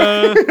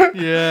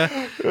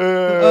 It's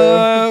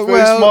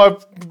my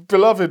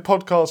beloved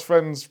podcast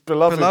friend's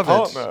beloved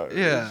partner.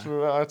 Yeah.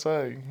 Rat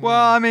A.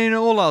 Well, I mean,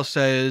 all I'll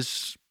say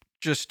is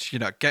just,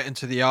 get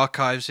into the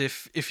archives.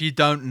 If you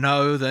don't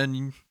know,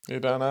 then you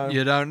don't know.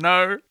 You don't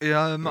know.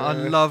 I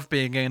love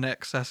being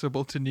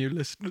inaccessible to new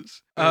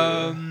listeners.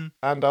 And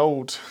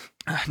old.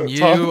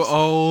 New,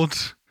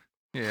 old.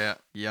 Yeah,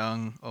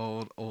 young,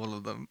 old, all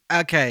of them.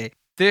 Okay,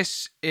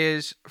 this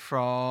is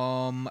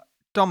from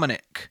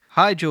Dominic.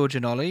 Hi, George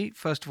and Ollie.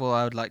 First of all,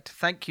 I would like to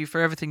thank you for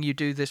everything you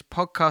do. This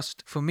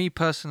podcast, for me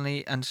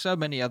personally and so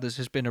many others,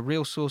 has been a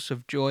real source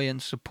of joy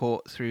and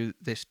support through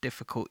this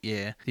difficult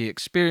year. The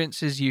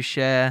experiences you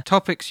share,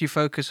 topics you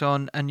focus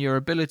on, and your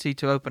ability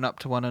to open up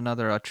to one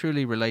another are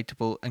truly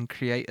relatable and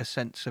create a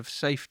sense of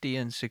safety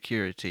and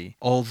security.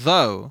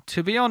 Although,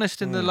 to be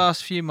honest, in the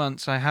last few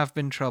months, I have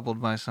been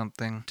troubled by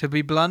something. To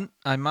be blunt,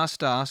 I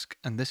must ask,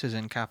 and this is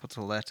in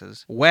capital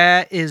letters,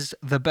 where is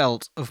the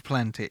belt of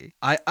plenty?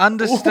 I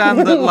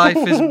understand that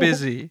life is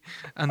busy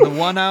and the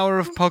 1 hour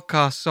of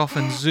podcasts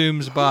often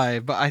zooms by,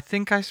 but I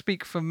think I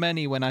speak for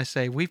many when I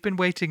say we've been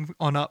waiting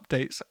on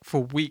updates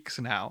for weeks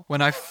now.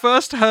 When I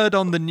first heard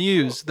on the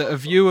news that a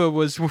viewer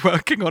was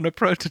working on a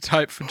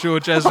prototype for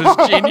Greg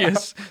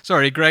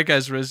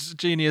Ezra's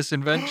genius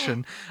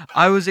invention,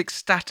 I was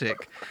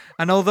ecstatic.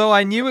 And although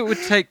I knew it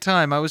would take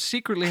time, I was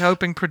secretly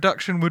hoping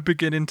production would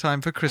begin in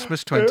time for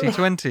Christmas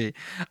 2020.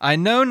 I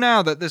know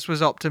now that this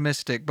was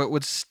optimistic, but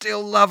would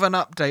still love an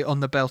update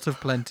on the Belt of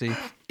Plenty.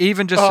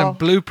 Even just some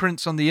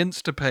blueprints on the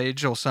Insta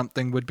page or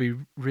something would be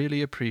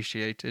really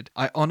appreciated.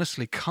 I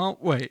honestly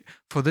can't wait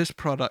for this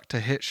product to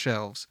hit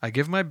shelves. I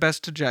give my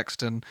best to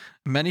Jackson.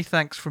 Many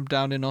thanks from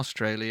down in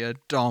Australia,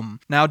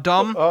 Dom. Now,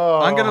 Dom,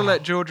 I'm going to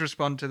let George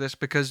respond to this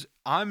because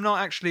I'm not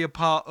actually a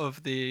part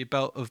of the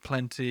Belt of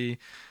Plenty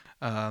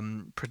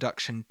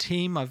production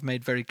team. I've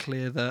made very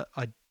clear that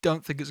I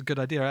don't think it's a good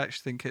idea. I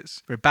actually think it's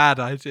a very bad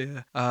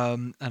idea.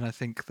 And I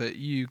think that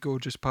you,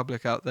 gorgeous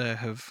public out there,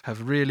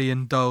 have really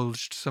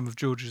indulged some of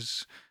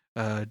George's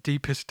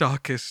deepest,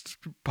 darkest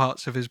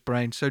parts of his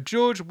brain. So,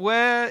 George,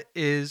 where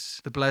is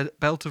the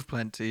Belt of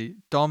Plenty?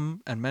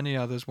 Dom and many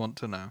others want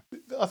to know.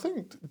 I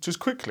think, just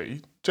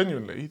quickly,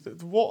 genuinely,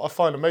 what I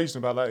find amazing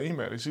about that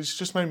email is it's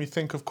just made me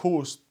think, of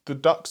course, the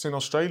ducks in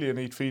Australia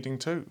need feeding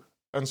too.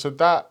 And so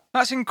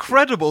that's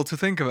incredible to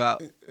think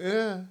about.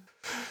 Yeah.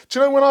 Do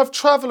you know, when I've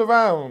travelled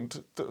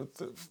around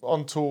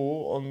on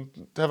tour,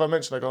 have I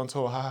mentioned I go on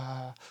tour?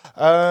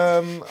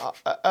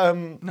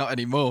 Not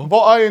anymore.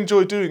 What I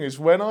enjoy doing is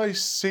when I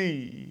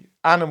see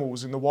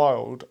animals in the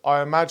wild,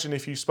 I imagine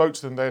if you spoke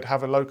to them, they'd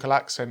have a local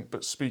accent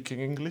but speaking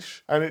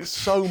English. And it's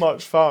so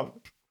much fun.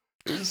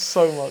 It's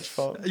so much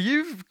fun.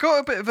 You've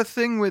got a bit of a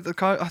thing with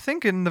I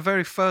think in the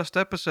very first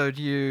episode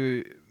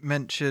you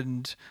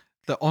mentioned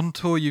that on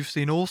tour you've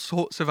seen all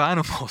sorts of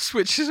animals,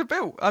 which is a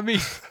bit... I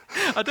mean,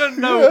 I don't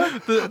know...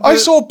 Yeah. I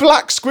saw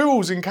black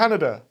squirrels in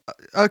Canada.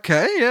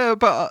 Okay, yeah,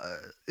 but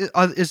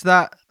is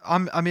that...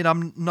 I'm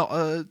not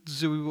a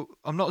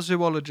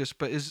zoologist,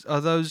 but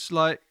are those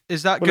like...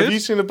 Is that good? Have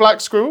you seen a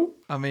black squirrel?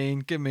 I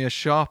mean, give me a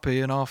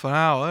Sharpie in half an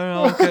hour and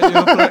I'll get you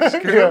a black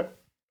squirrel.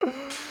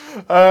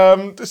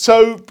 Yeah.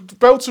 So,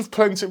 Belt of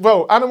Plenty...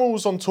 Well,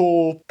 animals on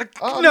tour...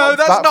 No,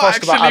 that's not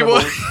actually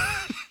what...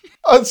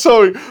 I'm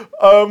sorry,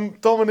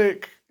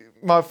 Dominic,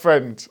 my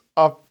friend.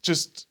 I've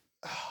just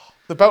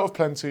the Belt of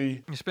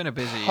Plenty. It's been a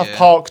busy year. I've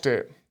parked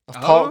it.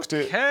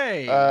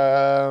 Okay.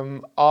 I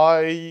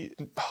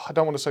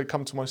don't want to say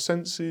come to my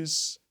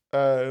senses.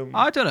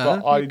 I don't know.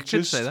 But I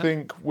just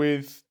think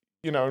with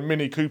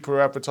Mini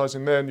Cooper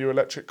advertising their new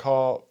electric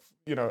car,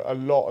 a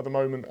lot at the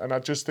moment, and I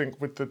just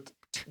think with the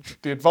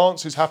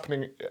advances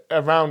happening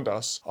around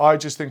us, I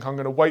just think I'm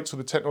going to wait till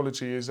the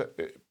technology is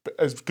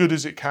as good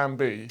as it can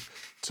be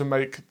to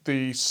make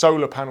the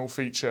solar panel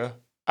feature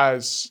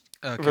as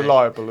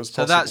reliable as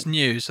possible. So that's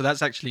new. So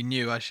that's actually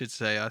new, I should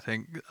say. I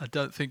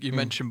don't think you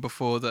mentioned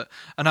before that.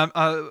 And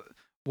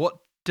what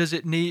does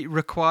it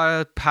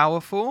require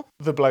power for?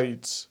 The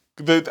blades,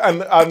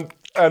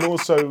 and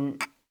also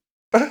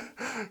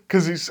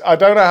because I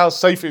don't know how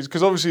safe it is,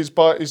 because obviously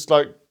it's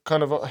like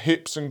kind of a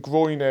hips and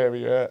groin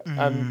area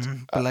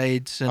and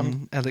blades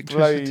and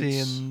electricity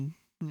and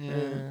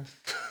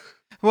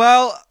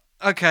Well,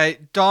 okay,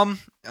 Dom.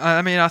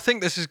 I mean, I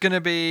think this is going to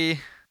be...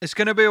 It's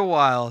going to be a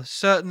while.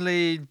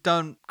 Certainly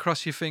don't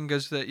cross your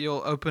fingers that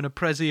you'll open a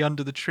Prezi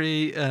under the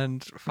tree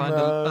and find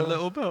a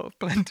little bit of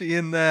Plenty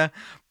in there.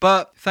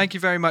 But thank you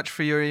very much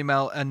for your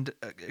email. And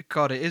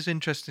God, it is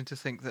interesting to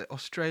think that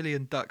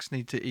Australian ducks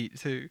need to eat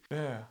too.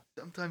 Yeah.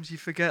 Sometimes you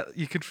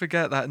can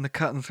forget that in the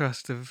cut and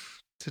thrust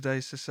of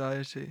today's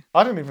society. It's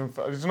not even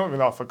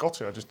that I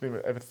forgot it. I just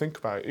didn't ever think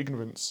about it.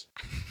 Ignorance.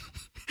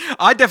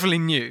 I definitely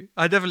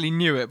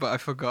knew it, but I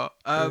forgot.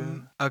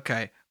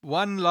 Okay.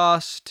 One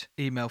last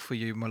email for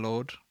you, my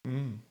lord.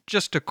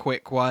 Just a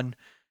quick one.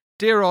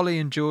 Dear Ollie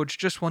and George,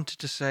 just wanted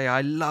to say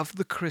I love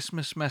the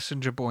Christmas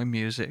Messenger Boy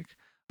music.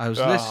 I was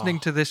listening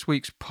to this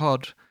week's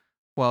pod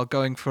while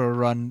going for a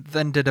run,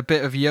 then did a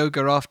bit of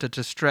yoga after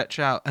to stretch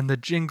out, and the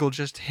jingle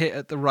just hit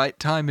at the right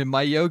time in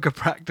my yoga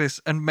practice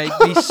and made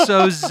me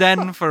so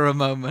zen for a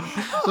moment.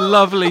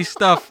 Lovely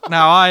stuff.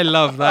 Now, I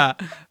love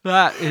that.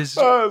 That's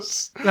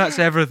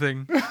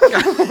everything.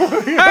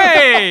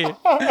 Hey!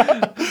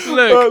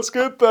 Look. That's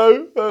good,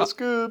 though. That's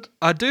good.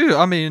 I do.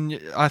 I mean,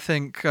 I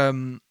think...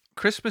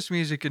 Christmas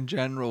music in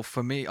general,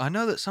 for me, I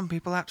know that some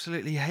people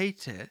absolutely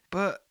hate it,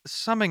 but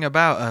something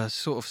about a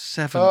sort of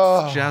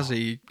seventh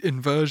jazzy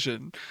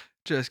inversion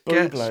just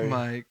gets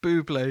my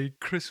Bublé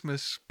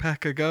Christmas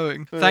pecker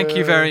going. Thank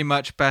you very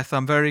much, Beth.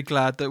 I'm very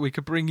glad that we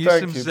could bring you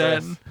some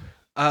zen.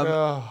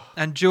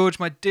 And George,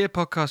 my dear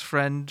podcast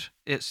friend,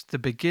 it's the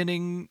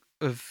beginning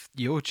of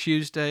your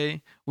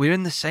Tuesday. We're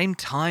in the same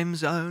time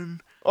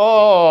zone.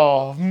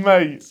 Oh,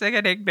 mate. Sing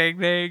a ding ding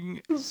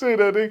ding. Sing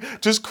a ding.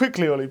 Just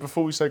quickly, Ollie,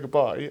 before we say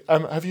goodbye,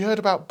 have you heard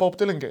about Bob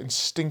Dylan getting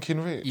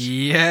stinking rich?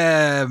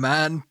 Yeah,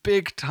 man.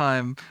 Big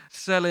time.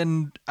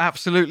 Selling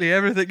absolutely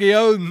everything he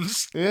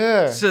owns.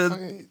 Yeah. So,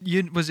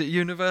 was it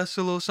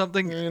Universal or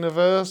something?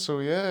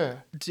 Universal, yeah.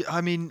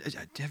 I mean,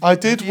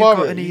 have you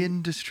got any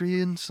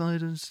industry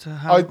insight as to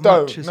how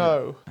much is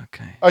know. It?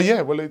 Okay. Oh,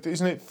 yeah. Well,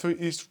 isn't it?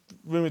 It's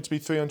rumoured to be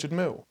 300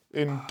 mil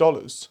in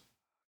dollars.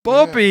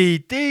 Bobby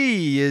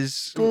D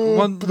is the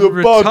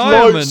retirement. Bud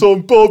Lights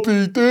on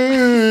Bobby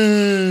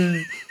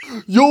D.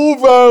 You're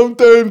round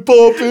then,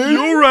 Bobby.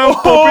 You're round,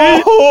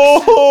 Bobby.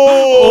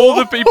 All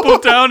the people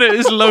down at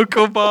his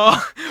local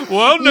bar.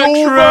 Well, next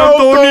You're round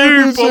on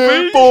you,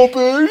 then,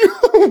 Bobby.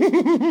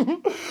 Bobby.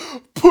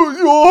 Put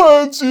your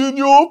hands in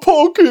your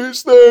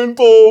pockets then,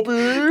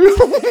 Bobby.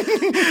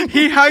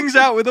 He hangs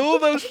out with all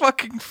those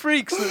fucking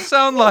freaks that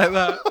sound like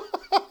that.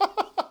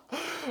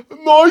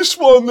 Nice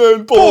one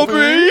then,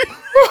 Bobby.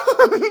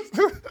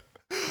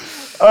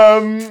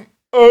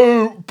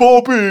 Oh,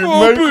 Bobby,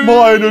 make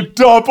mine a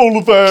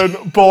double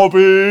then,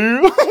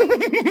 Bobby.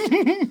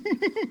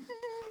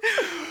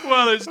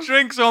 Well, it's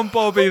Drinks on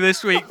Bobby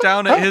this week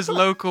down at his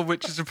local,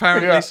 which is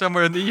apparently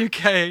somewhere in the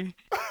UK.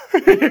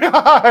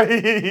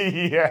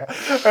 Yeah.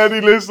 Any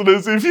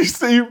listeners, if you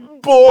see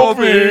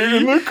Bobby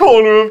in the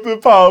corner of the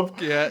pub,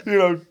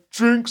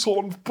 Drinks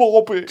on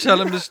Bobby.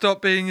 Tell him to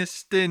stop being a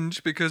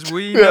stinge because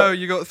we know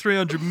you got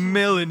 300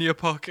 mil in your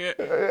pocket.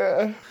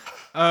 Yeah.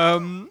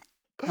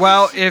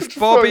 Well, if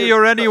Bobby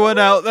or anyone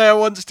out there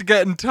wants to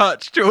get in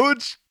touch,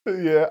 George.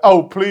 Yeah.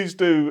 Oh, please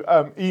do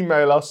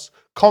email us.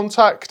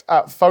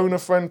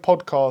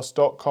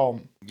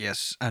 contact@phoneafriendpodcast.com.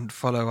 Yes, and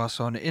follow us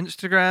on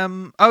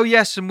Instagram. Oh,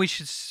 yes, and we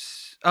should...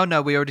 Oh,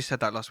 no, we already said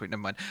that last week.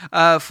 Never mind.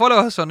 Follow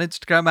us on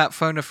Instagram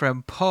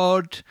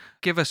 @PhoneAFriendPod.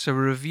 Give us a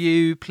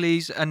review,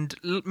 please. And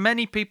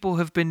many people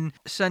have been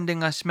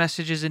sending us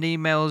messages and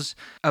emails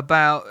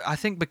about, I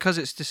think because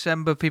it's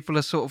December, people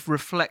are sort of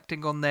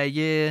reflecting on their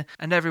year,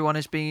 and everyone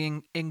is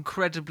being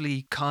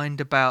incredibly kind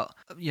about,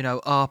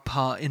 our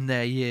part in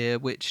their year,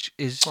 which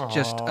is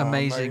just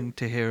amazing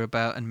to hear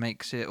about and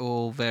makes it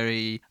all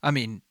very... I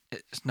mean,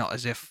 it's not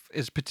as if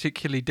it's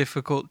particularly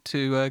difficult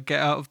to get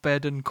out of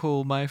bed and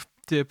call my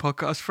dear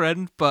podcast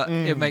friend, but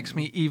it makes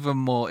me even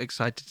more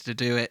excited to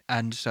do it,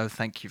 and so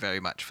thank you very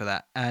much for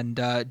that.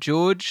 And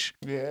George,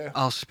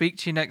 I'll speak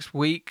to you next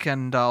week,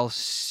 and I'll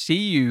see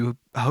you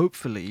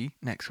hopefully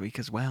next week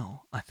as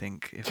well, I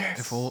think,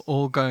 if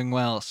all going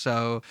well.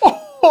 So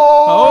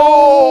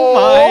oh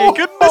my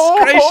goodness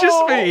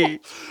gracious me.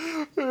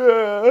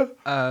 Yeah.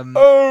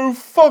 Oh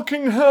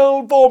fucking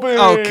hell, Bobby.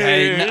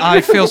 Okay,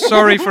 I feel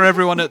sorry for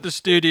everyone at the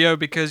studio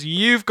because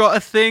you've got a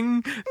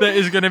thing that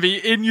is going to be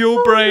in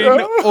your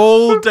brain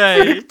all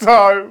day. Big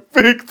time.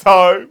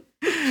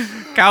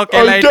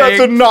 Calculating. Get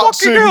the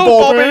nuts in,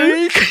 Bobby.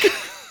 Bobby.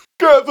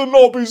 Get the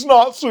knobby's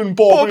nuts in,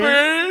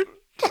 Bobby.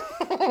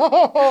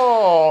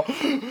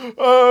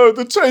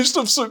 The taste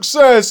of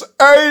success,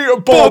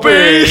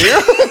 Bobby.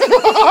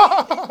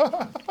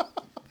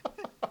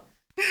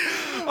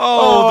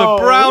 The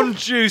brown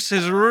juice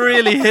has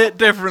really hit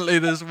differently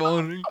this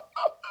morning.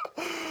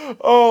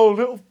 Oh,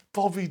 little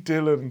Bobby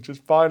Dylan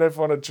just buying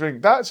everyone a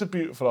drink. That's a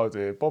beautiful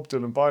idea. Bob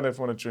Dylan buying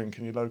everyone a drink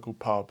in your local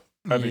pub.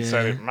 And he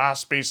said, it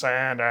must be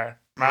Santa.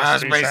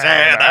 Must be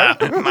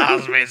Santa.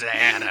 Must be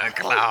Santa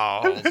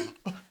Claus.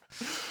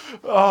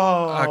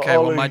 Okay,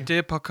 Ollie. well, my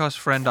dear podcast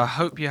friend, I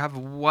hope you have a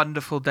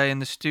wonderful day in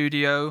the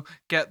studio.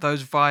 Get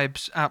those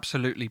vibes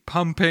absolutely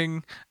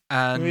pumping.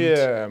 And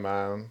yeah,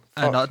 man.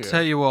 And I'll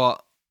tell you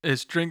what,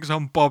 it's Drinks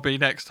on Bobby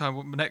next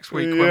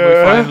week when we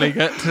finally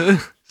get to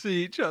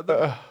see each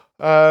other.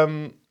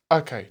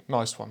 Okay,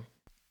 nice one.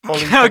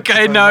 Ollie,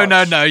 okay,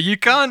 no. You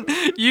can't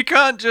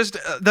just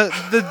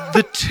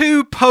the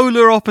two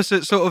polar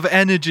opposite sort of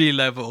energy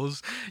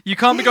levels. You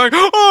can't be going,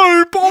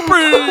 oh,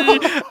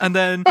 Bobby, and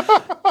then,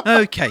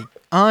 okay,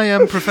 I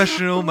am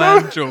professional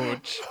man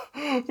George.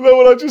 No,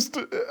 well,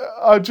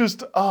 I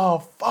just, oh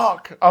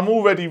fuck, I'm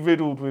already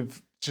riddled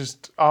with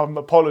just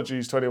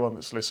apologies to anyone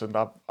that's listened.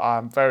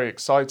 I'm very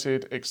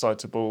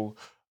excitable.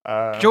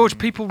 George,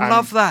 people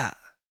love that.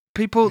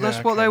 People,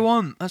 that's what they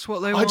want. That's what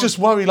they want. I just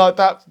worry like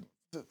that.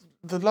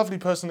 The lovely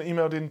person that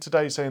emailed in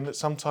today saying that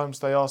sometimes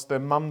they ask their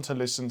mum to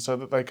listen so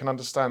that they can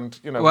understand,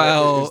 what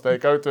it is they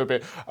go through a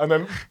bit. And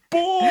then,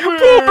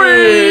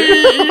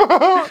 Bobby!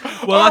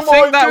 Well, I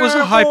think that was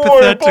a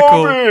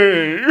hypothetical.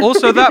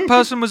 Also, that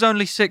person was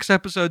only 6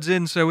 episodes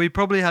in, so we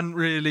probably hadn't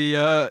really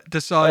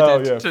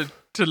decided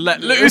to let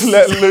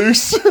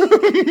loose.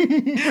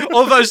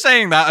 Although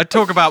saying that, I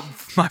talk about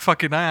my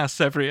fucking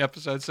ass every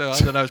episode, so I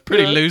don't know, it's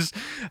pretty loose.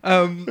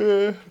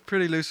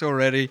 Pretty loose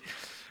already.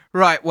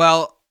 Right,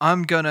 well,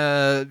 I'm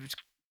gonna,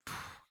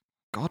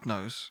 God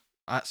knows,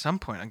 at some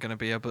point I'm gonna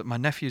be able, my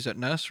nephew's at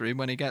nursery,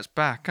 when he gets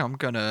back, I'm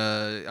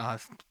gonna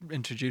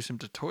introduce him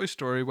to Toy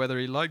Story, whether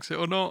he likes it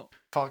or not.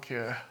 Fuck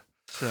yeah.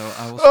 So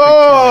I will speak to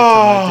you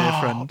later, my dear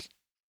friend.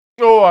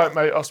 Alright,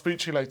 mate, I'll speak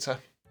to you later.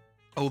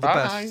 All the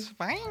best.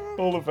 Bye.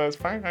 All the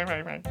best. Bye.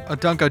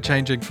 Don't go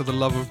changing, for the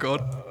love of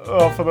God.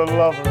 Oh, for the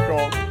love of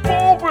God.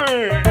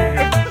 Bobby!